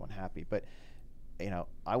make everyone happy. But, you know,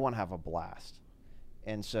 I want to have a blast.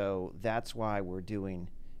 And so that's why we're doing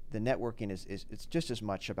the networking is it's just as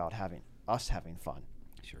much about having fun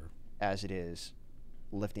as it is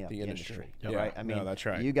lifting up the industry. Right? I mean, no, that's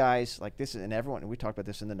right. You guys, like this, and everyone, we talked about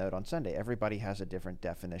this in the note on Sunday, everybody has a different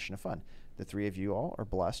definition of fun. The three of you all are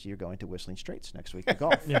blessed. You're going to Whistling Straits next week to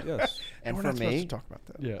golf. Yes. And we're for not supposed me, to talk about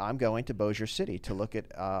that. I'm going to Bossier City to look at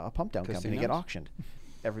a pump down company get Casinos. auctioned.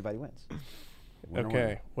 Everybody wins.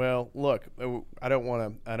 Okay. Well, look, I don't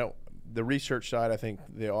want to. The research side, I think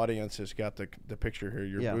the audience has got the picture here.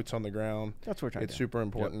 Your boots on the ground. That's what we're trying It's to do. super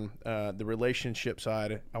important. The relationship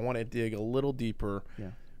side, I want to dig a little deeper. Yeah.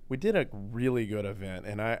 We did a really good event,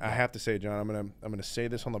 and I have to say, John, I'm gonna say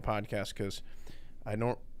this on the podcast because I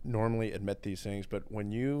don't normally admit these things, but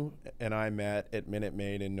when you and I met at Minute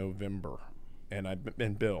Maid in November,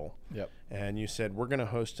 and Bill, and you said we're gonna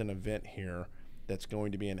host an event here that's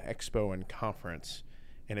going to be an expo and conference,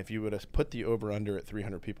 and if you would have put the over under at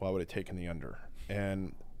 300 people, I would have taken the under,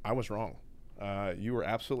 and I was wrong. You were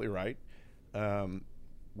absolutely right.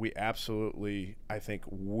 We absolutely, I think,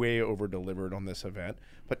 way over-delivered on this event.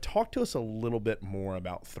 But talk to us a little bit more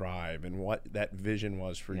about Thrive and what that vision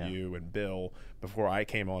was for you and Bill before I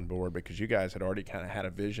came on board, because you guys had already kind of had a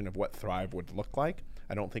vision of what Thrive would look like.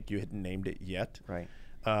 I don't think you had named it yet. Right.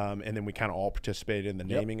 And then we kind of all participated in the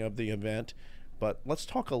naming of the event. But let's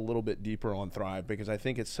talk a little bit deeper on Thrive, because I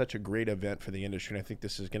think it's such a great event for the industry, and I think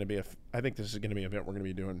this is going to be an event we're going to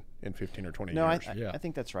be doing in 15 or 20 years. I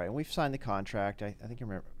think that's right. And we've signed the contract. I think you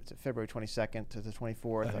remember, it's February 22nd to the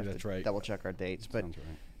 24th. I think that's right. Double check our dates. But Sounds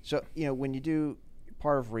right. so, you know, when you do,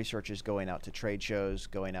 part of research is going out to trade shows,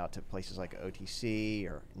 going out to places like OTC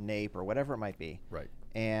or NAPE or whatever it might be. Right.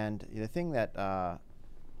 And the thing that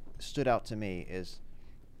stood out to me is,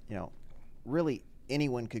 you know, really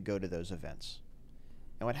anyone could go to those events.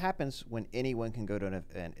 And what happens when anyone can go to an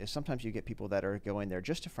event is sometimes you get people that are going there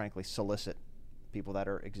just to frankly solicit people that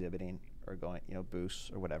are exhibiting or going, you know,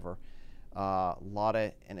 booths or whatever. A lot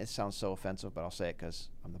of, and it sounds so offensive, but I'll say it because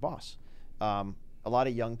I'm the boss. A lot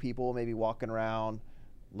of young people maybe walking around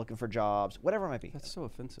looking for jobs, whatever it might be. That's so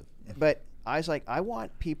offensive. But I was like, I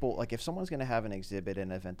want people, like if someone's going to have an exhibit,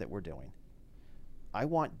 an event that we're doing, I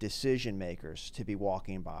want decision makers to be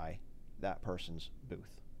walking by that person's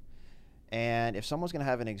booth. And if someone's going to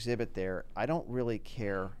have an exhibit there, I don't really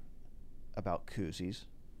care about koozies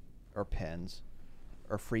or pens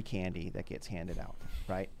or free candy that gets handed out,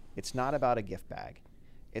 right? It's not about a gift bag.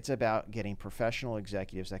 It's about getting professional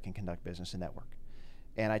executives that can conduct business and network.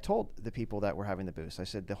 And I told the people that were having the booths, I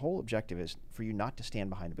said, the whole objective is for you not to stand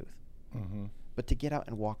behind a booth, but to get out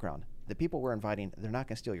and walk around. The people we're inviting, they're not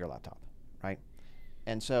going to steal your laptop, right?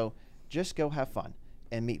 And so just go have fun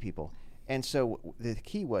and meet people. And so the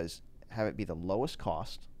key was have it be the lowest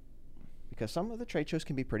cost, because some of the trade shows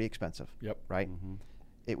can be pretty expensive, right?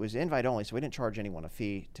 It was invite only, so we didn't charge anyone a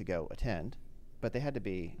fee to go attend, but they had to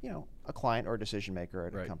be, you know, a client or a decision maker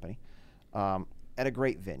at a company, at a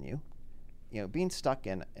great venue. You know, being stuck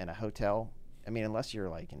in a hotel, I mean, unless you're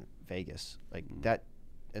like in Vegas, like that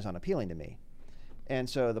is unappealing to me. And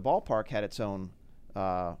so the ballpark had its own,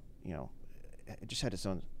 you know, it just had its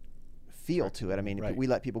own feel to it. I mean, we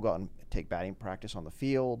let people go out and take batting practice on the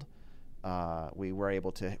field. We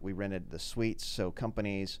rented the suites, so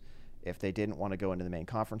companies, if they didn't want to go into the main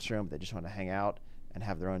conference room, they just want to hang out and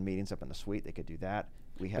have their own meetings up in the suite, they could do that.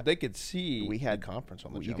 But they could see the conference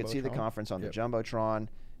on the Jumbotron. You could see the conference on the Jumbotron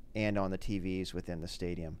and on the TVs within the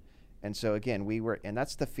stadium. And so again, and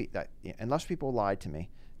that's the feedback. Unless people lied to me,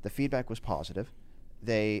 the feedback was positive.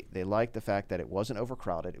 They liked the fact that it wasn't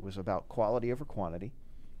overcrowded. It was about quality over quantity.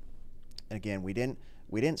 And again, we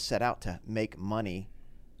didn't set out to make money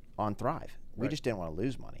on Thrive. We just didn't want to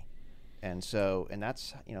lose money. And so, and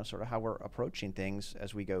that's, you know, sort of how we're approaching things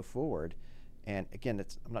as we go forward. And again,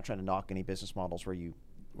 I'm not trying to knock any business models where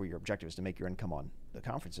your objective is to make your income on the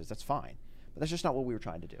conferences. That's fine. But that's just not what we were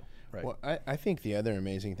trying to do. Well, I think the other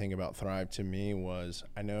amazing thing about Thrive to me was,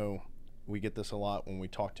 I know we get this a lot when we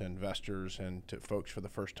talk to investors and to folks for the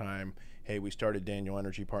first time. Hey, we started Daniel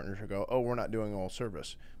Energy Partners, or go, oh, we're not doing oil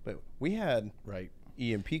service. But we had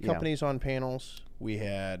E&P companies on panels. We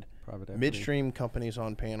had midstream companies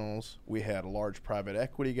on panels. We had large private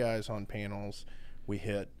equity guys on panels. We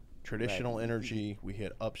hit traditional energy. We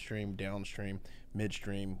hit upstream, downstream,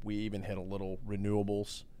 midstream. We even hit a little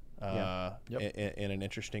renewables in an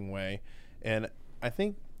interesting way. And I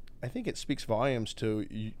think it speaks volumes to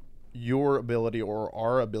your ability, or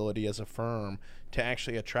our ability as a firm, to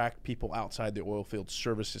actually attract people outside the oil field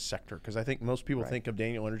services sector. Because I think most people think of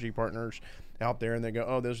Daniel Energy Partners out there and they go,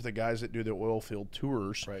 oh, those are the guys that do the oil field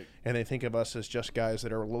tours. And they think of us as just guys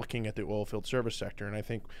that are looking at the oil field service sector. And I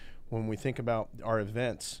think when we think about our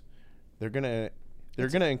events, they're going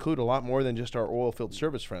to include a lot more than just our oil field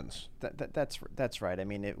service friends. That's right. I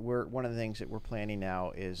mean, we're one of the things that we're planning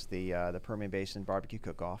now is the Permian Basin Barbecue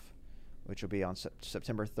Cook-Off, which will be on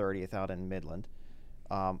September 30th out in Midland.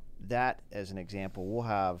 That, as an example, we'll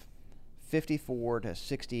have 54 to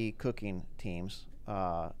 60 cooking teams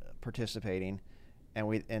participating,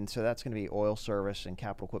 and so that's going to be oil service and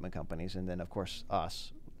capital equipment companies, and then of course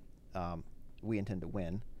us. We intend to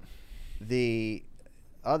win. The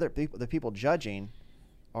other people, the people judging,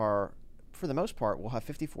 are, for the most part, we'll have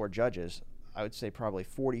 54 judges. I would say probably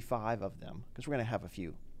 45 of them, because we're going to have a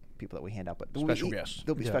few people that we hand out, but special guests.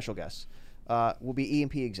 There'll be special guests. Will be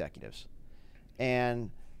E&P executives,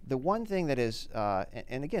 and the one thing that is,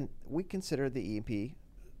 and again, we consider the E&P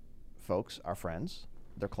folks our friends,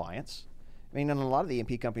 their clients. I mean, and a lot of the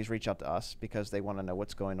E&P companies reach out to us because they want to know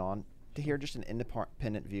what's going on, to hear just an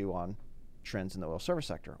independent view on trends in the oil service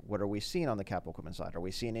sector. What are we seeing on the capital equipment side? Are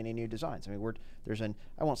we seeing any new designs? I mean,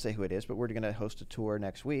 I won't say who it is, but we're going to host a tour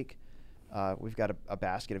next week. We've got a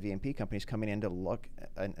basket of E&P companies coming in to look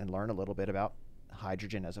and learn a little bit about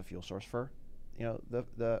hydrogen as a fuel source for,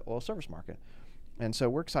 the oil service market. And so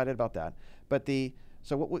we're excited about that. But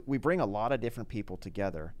we bring a lot of different people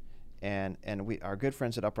together, and our good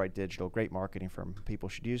friends at Upright Digital, great marketing firm, people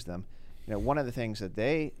should use them. One of the things that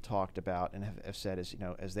they talked about and have said is,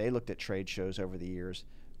 as they looked at trade shows over the years,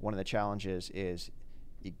 one of the challenges is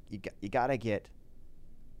you got to get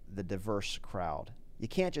the diverse crowd. You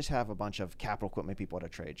can't just have a bunch of capital equipment people at a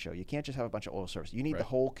trade show. You can't just have a bunch of oil service. You need the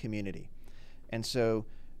whole community.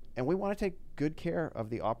 And we want to take good care of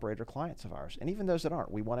the operator clients of ours, and even those that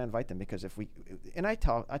aren't. We want to invite them, because I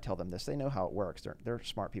tell them this, they know how it works. They're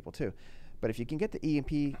smart people too. But if you can get the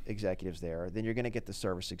E&P executives there, then you're going to get the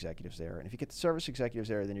service executives there. And if you get the service executives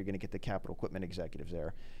there, then you're going to get the capital equipment executives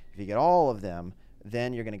there. If you get all of them,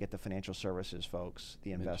 then you're going to get the financial services folks,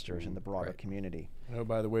 the investors, and the broader community. Oh,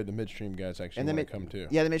 by the way, the midstream guys actually want to come too.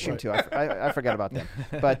 Yeah, the midstream too. I forgot about them.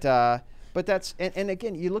 But that's, and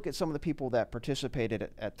again, you look at some of the people that participated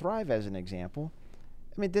at Thrive as an example.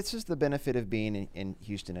 I mean, this is the benefit of being in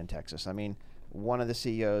Houston and Texas. I mean, one of the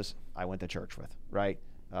CEOs I went to church with, right?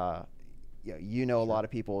 A lot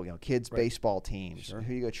of people, kids' baseball teams,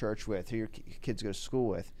 who you go to church with, who your kids go to school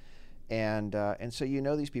with. And so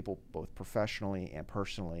these people both professionally and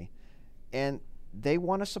personally, and they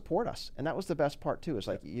want to support us. And that was the best part too, is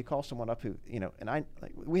like you call someone up who, and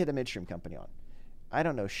we had the midstream company on. I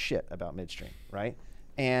don't know shit about midstream, right?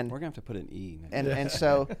 And we're going to have to put an E. And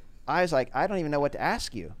so I was like, I don't even know what to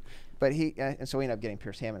ask you. But and so we ended up getting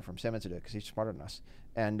Pierce Hammond from Simmons to do it, because he's smarter than us.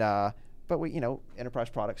 And, but we, Enterprise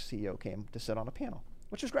Products CEO came to sit on a panel,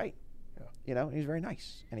 which was great. Yeah. He was very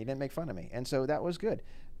nice, and he didn't make fun of me. And so that was good.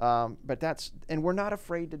 But and we're not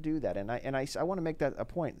afraid to do that. And I want to make that a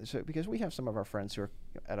point, because we have some of our friends who are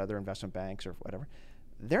at other investment banks or whatever.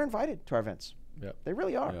 They're invited to our events. Yep. They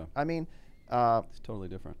really are. Yeah. I mean, it's totally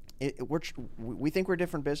different. We think we're a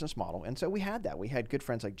different business model. And so we had that. We had good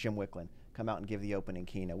friends like Jim Wicklund come out and give the opening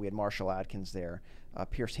keynote. We had Marshall Adkins there.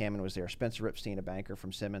 Pierce Hammond was there. Spencer Ripstein, a banker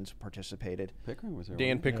from Simmons, participated. Pickering was there.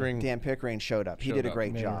 Dan Pickering showed up. He did a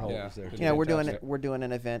great job. Was there Yeah, we're doing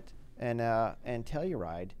an event and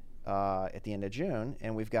Telluride at the end of June,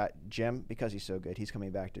 and we've got Jim, because he's so good, he's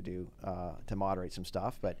coming back to do to moderate some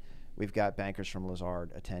stuff. But we've got bankers from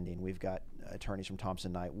Lazard attending. We've got attorneys from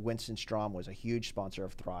Thompson Knight. Winston Strom was a huge sponsor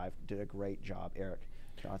of Thrive. Did a great job. Eric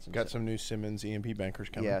Johnson. Got some new Simmons E&P bankers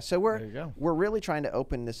coming. Yeah, so we're really trying to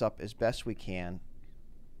open this up as best we can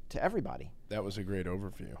to everybody. That was a great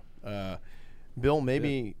overview. Bill,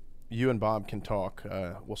 maybe you and Bob can talk.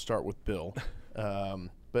 We'll start with Bill.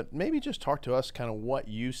 But maybe just talk to us kind of what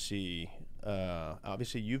you see.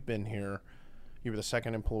 Obviously, you've been here. You were the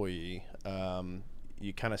second employee.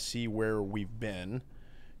 You kind of see where we've been,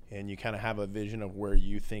 and you kind of have a vision of where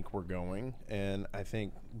you think we're going. And I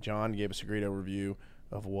think John gave us a great overview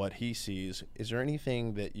of what he sees. Is there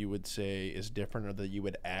anything that you would say is different or that you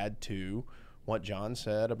would add to what John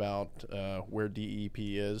said about where DEP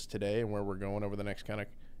is today and where we're going over the next kind of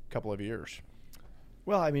couple of years?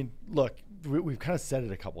 Well, I mean, look, we've kind of said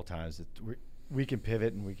it a couple of times that we can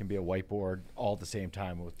pivot and we can be a whiteboard all at the same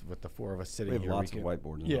time with the four of us sitting We have here. lots of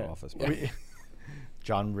whiteboards in our office.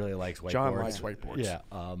 John really likes whiteboards. John likes whiteboards. Yeah.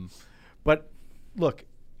 But look,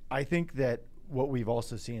 I think that what we've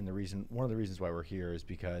also seen, one of the reasons why we're here is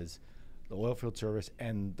because the oilfield service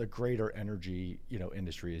and the greater energy,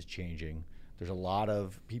 industry is changing. There's a lot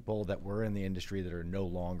of people that were in the industry that are no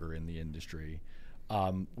longer in the industry.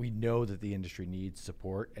 We know that the industry needs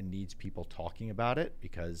support and needs people talking about it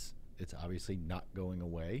because it's obviously not going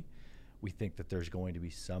away. We think that there's going to be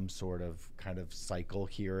some sort of kind of cycle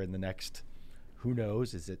here in the next, who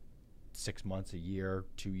knows, is it 6 months, a year,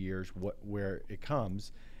 2 years, where it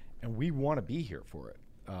comes, and we want to be here for it.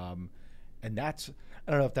 And that's,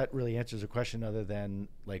 I don't know if that really answers the question other than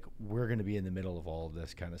like we're going to be in the middle of all of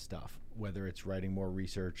this kind of stuff, whether it's writing more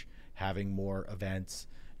research, having more events,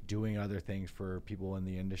 doing other things for people in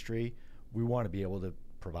the industry. We want to be able to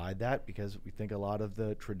provide that because we think a lot of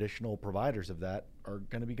the traditional providers of that are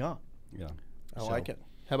going to be gone. Yeah. I like it.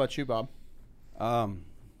 How about you, Bob?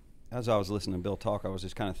 As I was listening to Bill talk, I was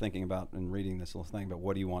just kind of thinking about and reading this little thing about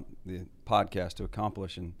what do you want the podcast to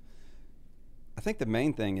accomplish. And I think the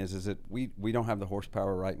main thing is that we don't have the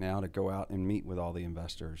horsepower right now to go out and meet with all the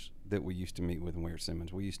investors that we used to meet with when we were at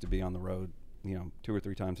Simmons. We used to be on the road, 2 or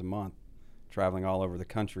 3 times a month, traveling all over the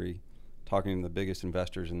country, talking to the biggest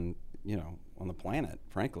investors on the planet,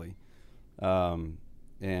 frankly,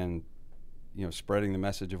 and spreading the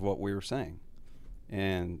message of what we were saying.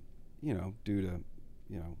 And due to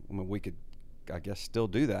we could, I guess, still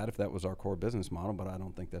do that if that was our core business model, but I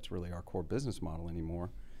don't think that's really our core business model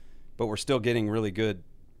anymore. But we're still getting really good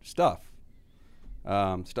stuff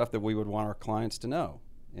that we would want our clients to know,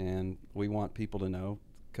 and we want people to know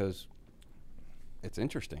because it's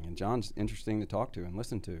interesting, and John's interesting to talk to and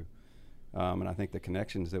listen to. And I think the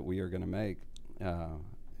connections that we are going to make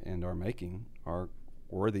and are making are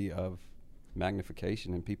worthy of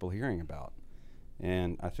magnification and people hearing about.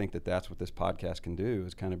 And I think that that's what this podcast can do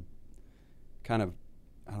is kind of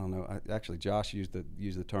I don't know. Actually, Josh used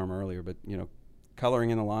the term earlier, but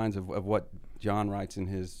coloring in the lines of what John writes in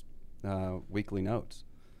his weekly notes.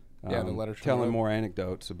 The letters. Telling more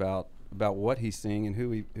anecdotes about what he's seeing and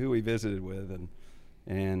who he visited with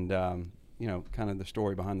and kind of the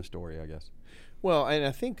story behind the story, I guess. Well, and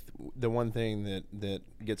I think the one thing that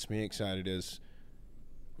gets me excited is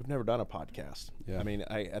we've never done a podcast. Yeah. I mean,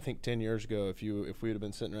 I think 10 years ago, if we would have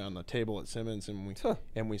been sitting around the table at Simmons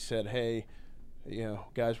and we said, hey,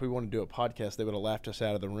 guys, we want to do a podcast, they would have laughed us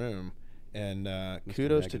out of the room. And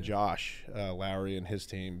kudos to Josh Lowry and his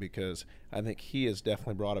team because I think he has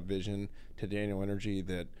definitely brought a vision to Daniel Energy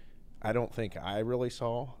that I don't think I really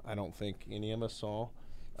saw. I don't think any of us saw.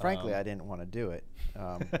 Frankly, I didn't want to do it,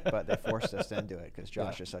 but they forced us into it because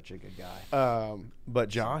Josh is such a good guy. But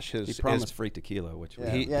Josh has... He promised free tequila, which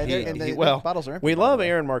the bottles are empty. We love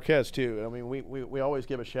Aaron Marquez, too. I mean, we always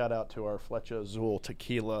give a shout-out to our Flecha Azul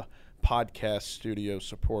Tequila podcast studio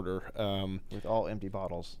supporter. With all empty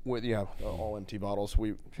bottles. All empty bottles.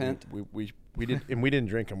 We didn't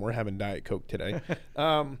drink them. We're having Diet Coke today.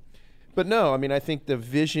 But no, I mean, I think the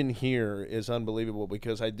vision here is unbelievable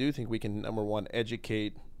because I do think we can, number one,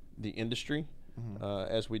 educate the industry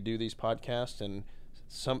as we do these podcasts, and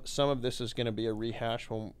some of this is going to be a rehash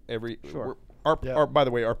from every. Sure. By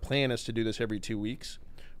the way, our plan is to do this every 2 weeks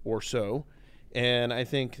or so, and I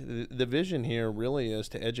think the vision here really is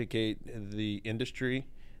to educate the industry,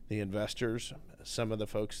 the investors, some of the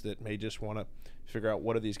folks that may just want to figure out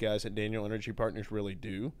what do these guys at Daniel Energy Partners really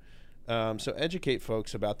do. So educate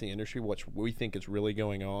folks about the industry, what we think is really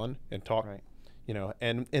going on, and talk, right.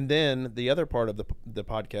 And then the other part of the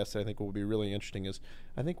podcast that I think will be really interesting is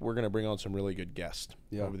I think we're going to bring on some really good guests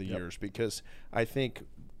over the years because I think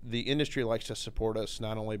the industry likes to support us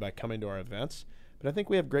not only by coming to our events, but I think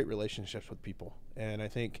we have great relationships with people, and I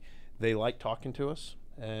think they like talking to us,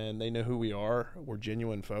 and they know who we are. We're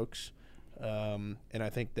genuine folks, and I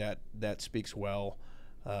think that speaks well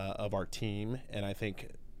of our team, and I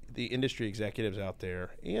think the industry executives out there,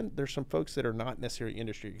 and there's some folks that are not necessarily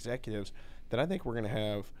industry executives that I think we're going to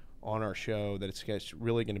have on our show that it's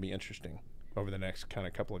really going to be interesting over the next kind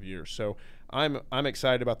of couple of years. So I'm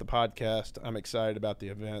excited about the podcast. I'm excited about the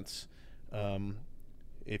events.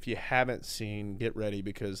 If you haven't seen, get ready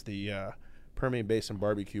because the Permian Basin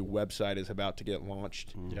Barbecue website is about to get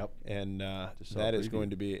launched. Yep. And that is going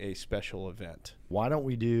to be a special event. Why don't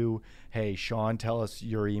we do, hey, Sean, tell us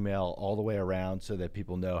your email all the way around so that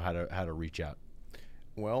people know how to reach out.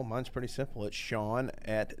 Well, mine's pretty simple. It's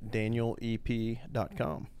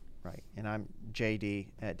Sean@DanielEP.com. Right. And I'm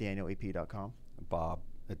JD@DanielEP.com. Bob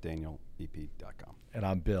at DanielEP.com. And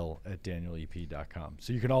I'm Bill at DanielEP.com.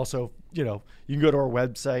 So you can also, you can go to our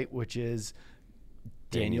website, which is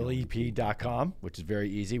DanielEP.com, which is very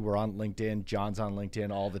easy. We're on LinkedIn. John's on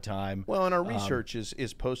LinkedIn all the time. Well, and our research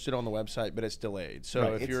is posted on the website, but it's delayed. So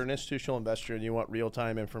Right, if you're an institutional investor and you want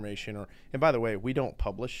real-time information, and by the way, we don't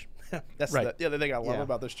publish. That's Right. the other thing I love Yeah.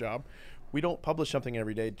 about this job. We don't publish something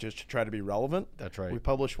every day just to try to be relevant. That's right. We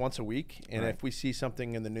publish once a week, and Right. if we see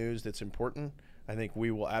something in the news that's important, I think we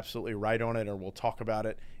will absolutely write on it, or we'll talk about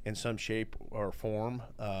it in some shape or form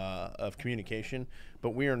of communication.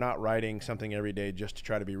 But we are not writing something every day just to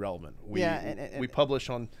try to be relevant. We we publish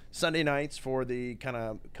on Sunday nights for the kind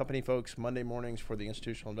of company folks, Monday mornings for the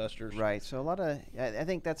institutional investors. Right. So I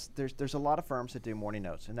think there's a lot of firms that do morning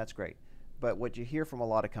notes, and that's great. But what you hear from a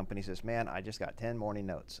lot of companies is, man, I just got 10 morning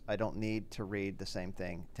notes. I don't need to read the same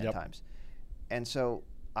thing 10 Yep. times. And so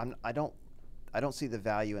I don't see the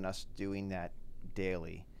value in us doing that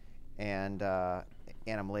daily. And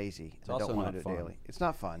I'm lazy. It's I also don't want not to do it fun. daily. It's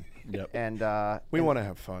not fun. Yep. And We want to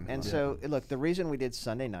have fun. And so, look, the reason we did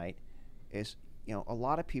Sunday night is, a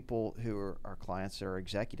lot of people who are our clients or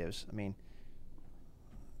executives, I mean,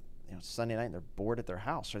 Sunday night and they're bored at their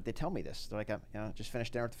house, right? They tell me this. They're like, just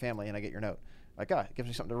finished dinner with the family and I get your note. Like, it gives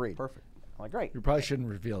me something to read. Perfect. I'm like, great. You probably shouldn't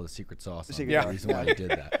reveal the secret sauce. The on secret the sauce. reason why you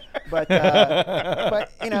did that. But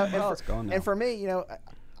Well, it's gone now. and for me,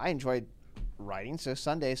 I enjoyed writing. So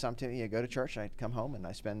Sundays, sometimes go to church and I come home and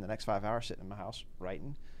I spend the next 5 hours sitting in my house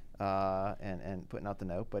writing and putting out the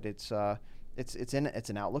note. But it's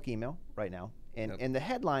an Outlook email right now. And the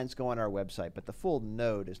headlines go on our website, but the full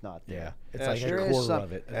note is not there. Yeah. It's Yeah, like sure. a There is quarter some-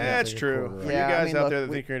 of it. That's It's like a true. quarter For of you it. Yeah, I guys mean, out look, there that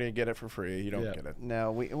we- think you're going to get it for free, you don't Yeah. get it.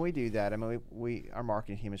 No, we do that. I mean, our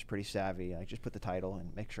marketing team is pretty savvy. I just put the title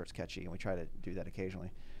and make sure it's catchy, and we try to do that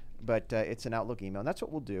occasionally. But it's an Outlook email, and that's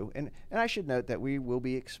what we'll do. And I should note that we will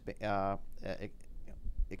be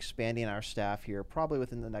expanding our staff here probably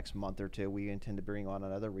within the next month or two. We intend to bring on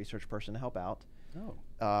another research person to help out. Oh,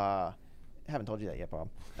 I haven't told you that yet, Bob.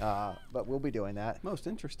 But we'll be doing that. most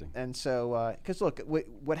interesting. And so, because look,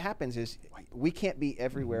 what happens is we can't be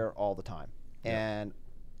everywhere all the time. And,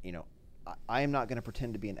 I am not going to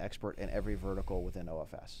pretend to be an expert in every vertical within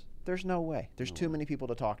OFS. There's no way. There's too many people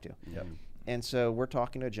to talk to. Yep. And so we're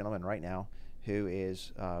talking to a gentleman right now who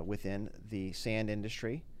is within the sand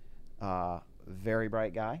industry, very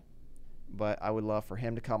bright guy. But I would love for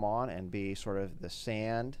him to come on and be sort of the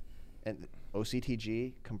sand and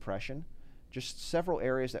OCTG compression. Just several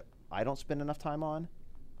areas that I don't spend enough time on,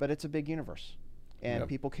 but it's a big universe, and Yep.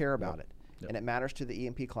 people care about Yep. it, Yep. and it matters to the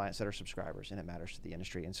E&P clients that are subscribers, and it matters to the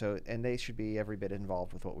industry, and they should be every bit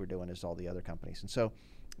involved with what we're doing as all the other companies, and so,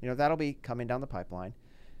 that'll be coming down the pipeline,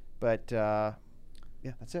 but yeah,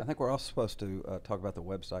 that's it. I think we're also supposed to talk about the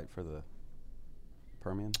website for the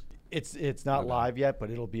Permian. It's not Okay. live yet, but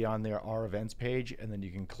it'll be on our events page, and then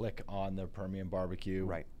you can click on the Permian Barbecue.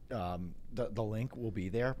 Right. The link will be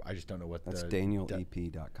there. I just don't know what That's the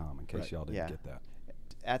DanielEP.com in case Right. y'all didn't Yeah. get that.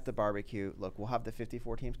 At the barbecue, look, we'll have the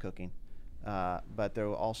 54 teams cooking, but there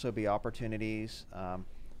will also be opportunities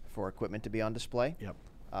for equipment to be on display. Yep.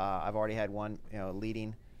 I've already had one,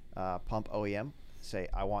 leading pump OEM say,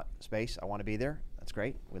 "I want space. I want to be there." That's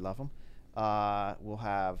great. We love them. We'll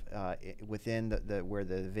have within the where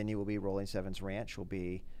the venue will be, Rolling Sevens Ranch, will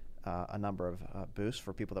be a number of booths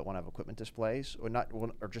for people that want to have equipment displays, or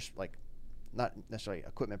just like not necessarily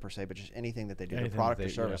equipment per se, but just anything that they do, Anything the product that or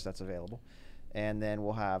they- service yeah. that's available. And then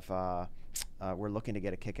we'll have we're looking to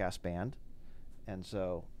get a kick-ass band, and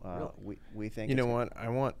so we think You know what? I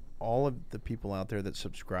want all of the people out there that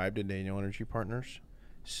subscribe to Daniel Energy Partners,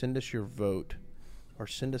 send us your vote, or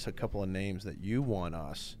send us a couple of names that you want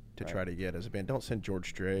us to try to get as a band. Don't send George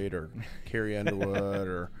Strait or Carrie Underwood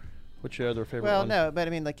or what's your other favorite Well, one? no, but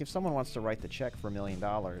I mean, like if someone wants to write the check for $1 million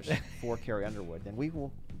for Carrie Underwood, then we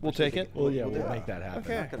will. We'll proceed take to it? get- Well, yeah, do we'll it. make that happen.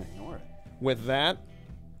 Okay. I'm not going to ignore it. With that,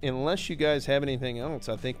 unless you guys have anything else,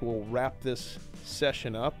 I think we'll wrap this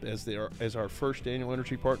session up as our first Daniel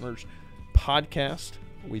Energy Partners podcast.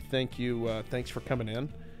 We thank you. Thanks for coming in.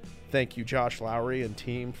 Thank you, Josh Lowry and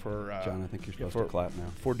team for John, I think you're supposed to clap now.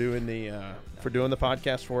 for doing the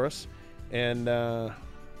podcast for us, and we're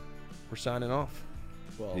signing off.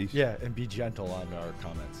 Well, Peace. yeah, and be gentle on our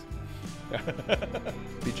comments.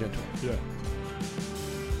 Be gentle. Yeah.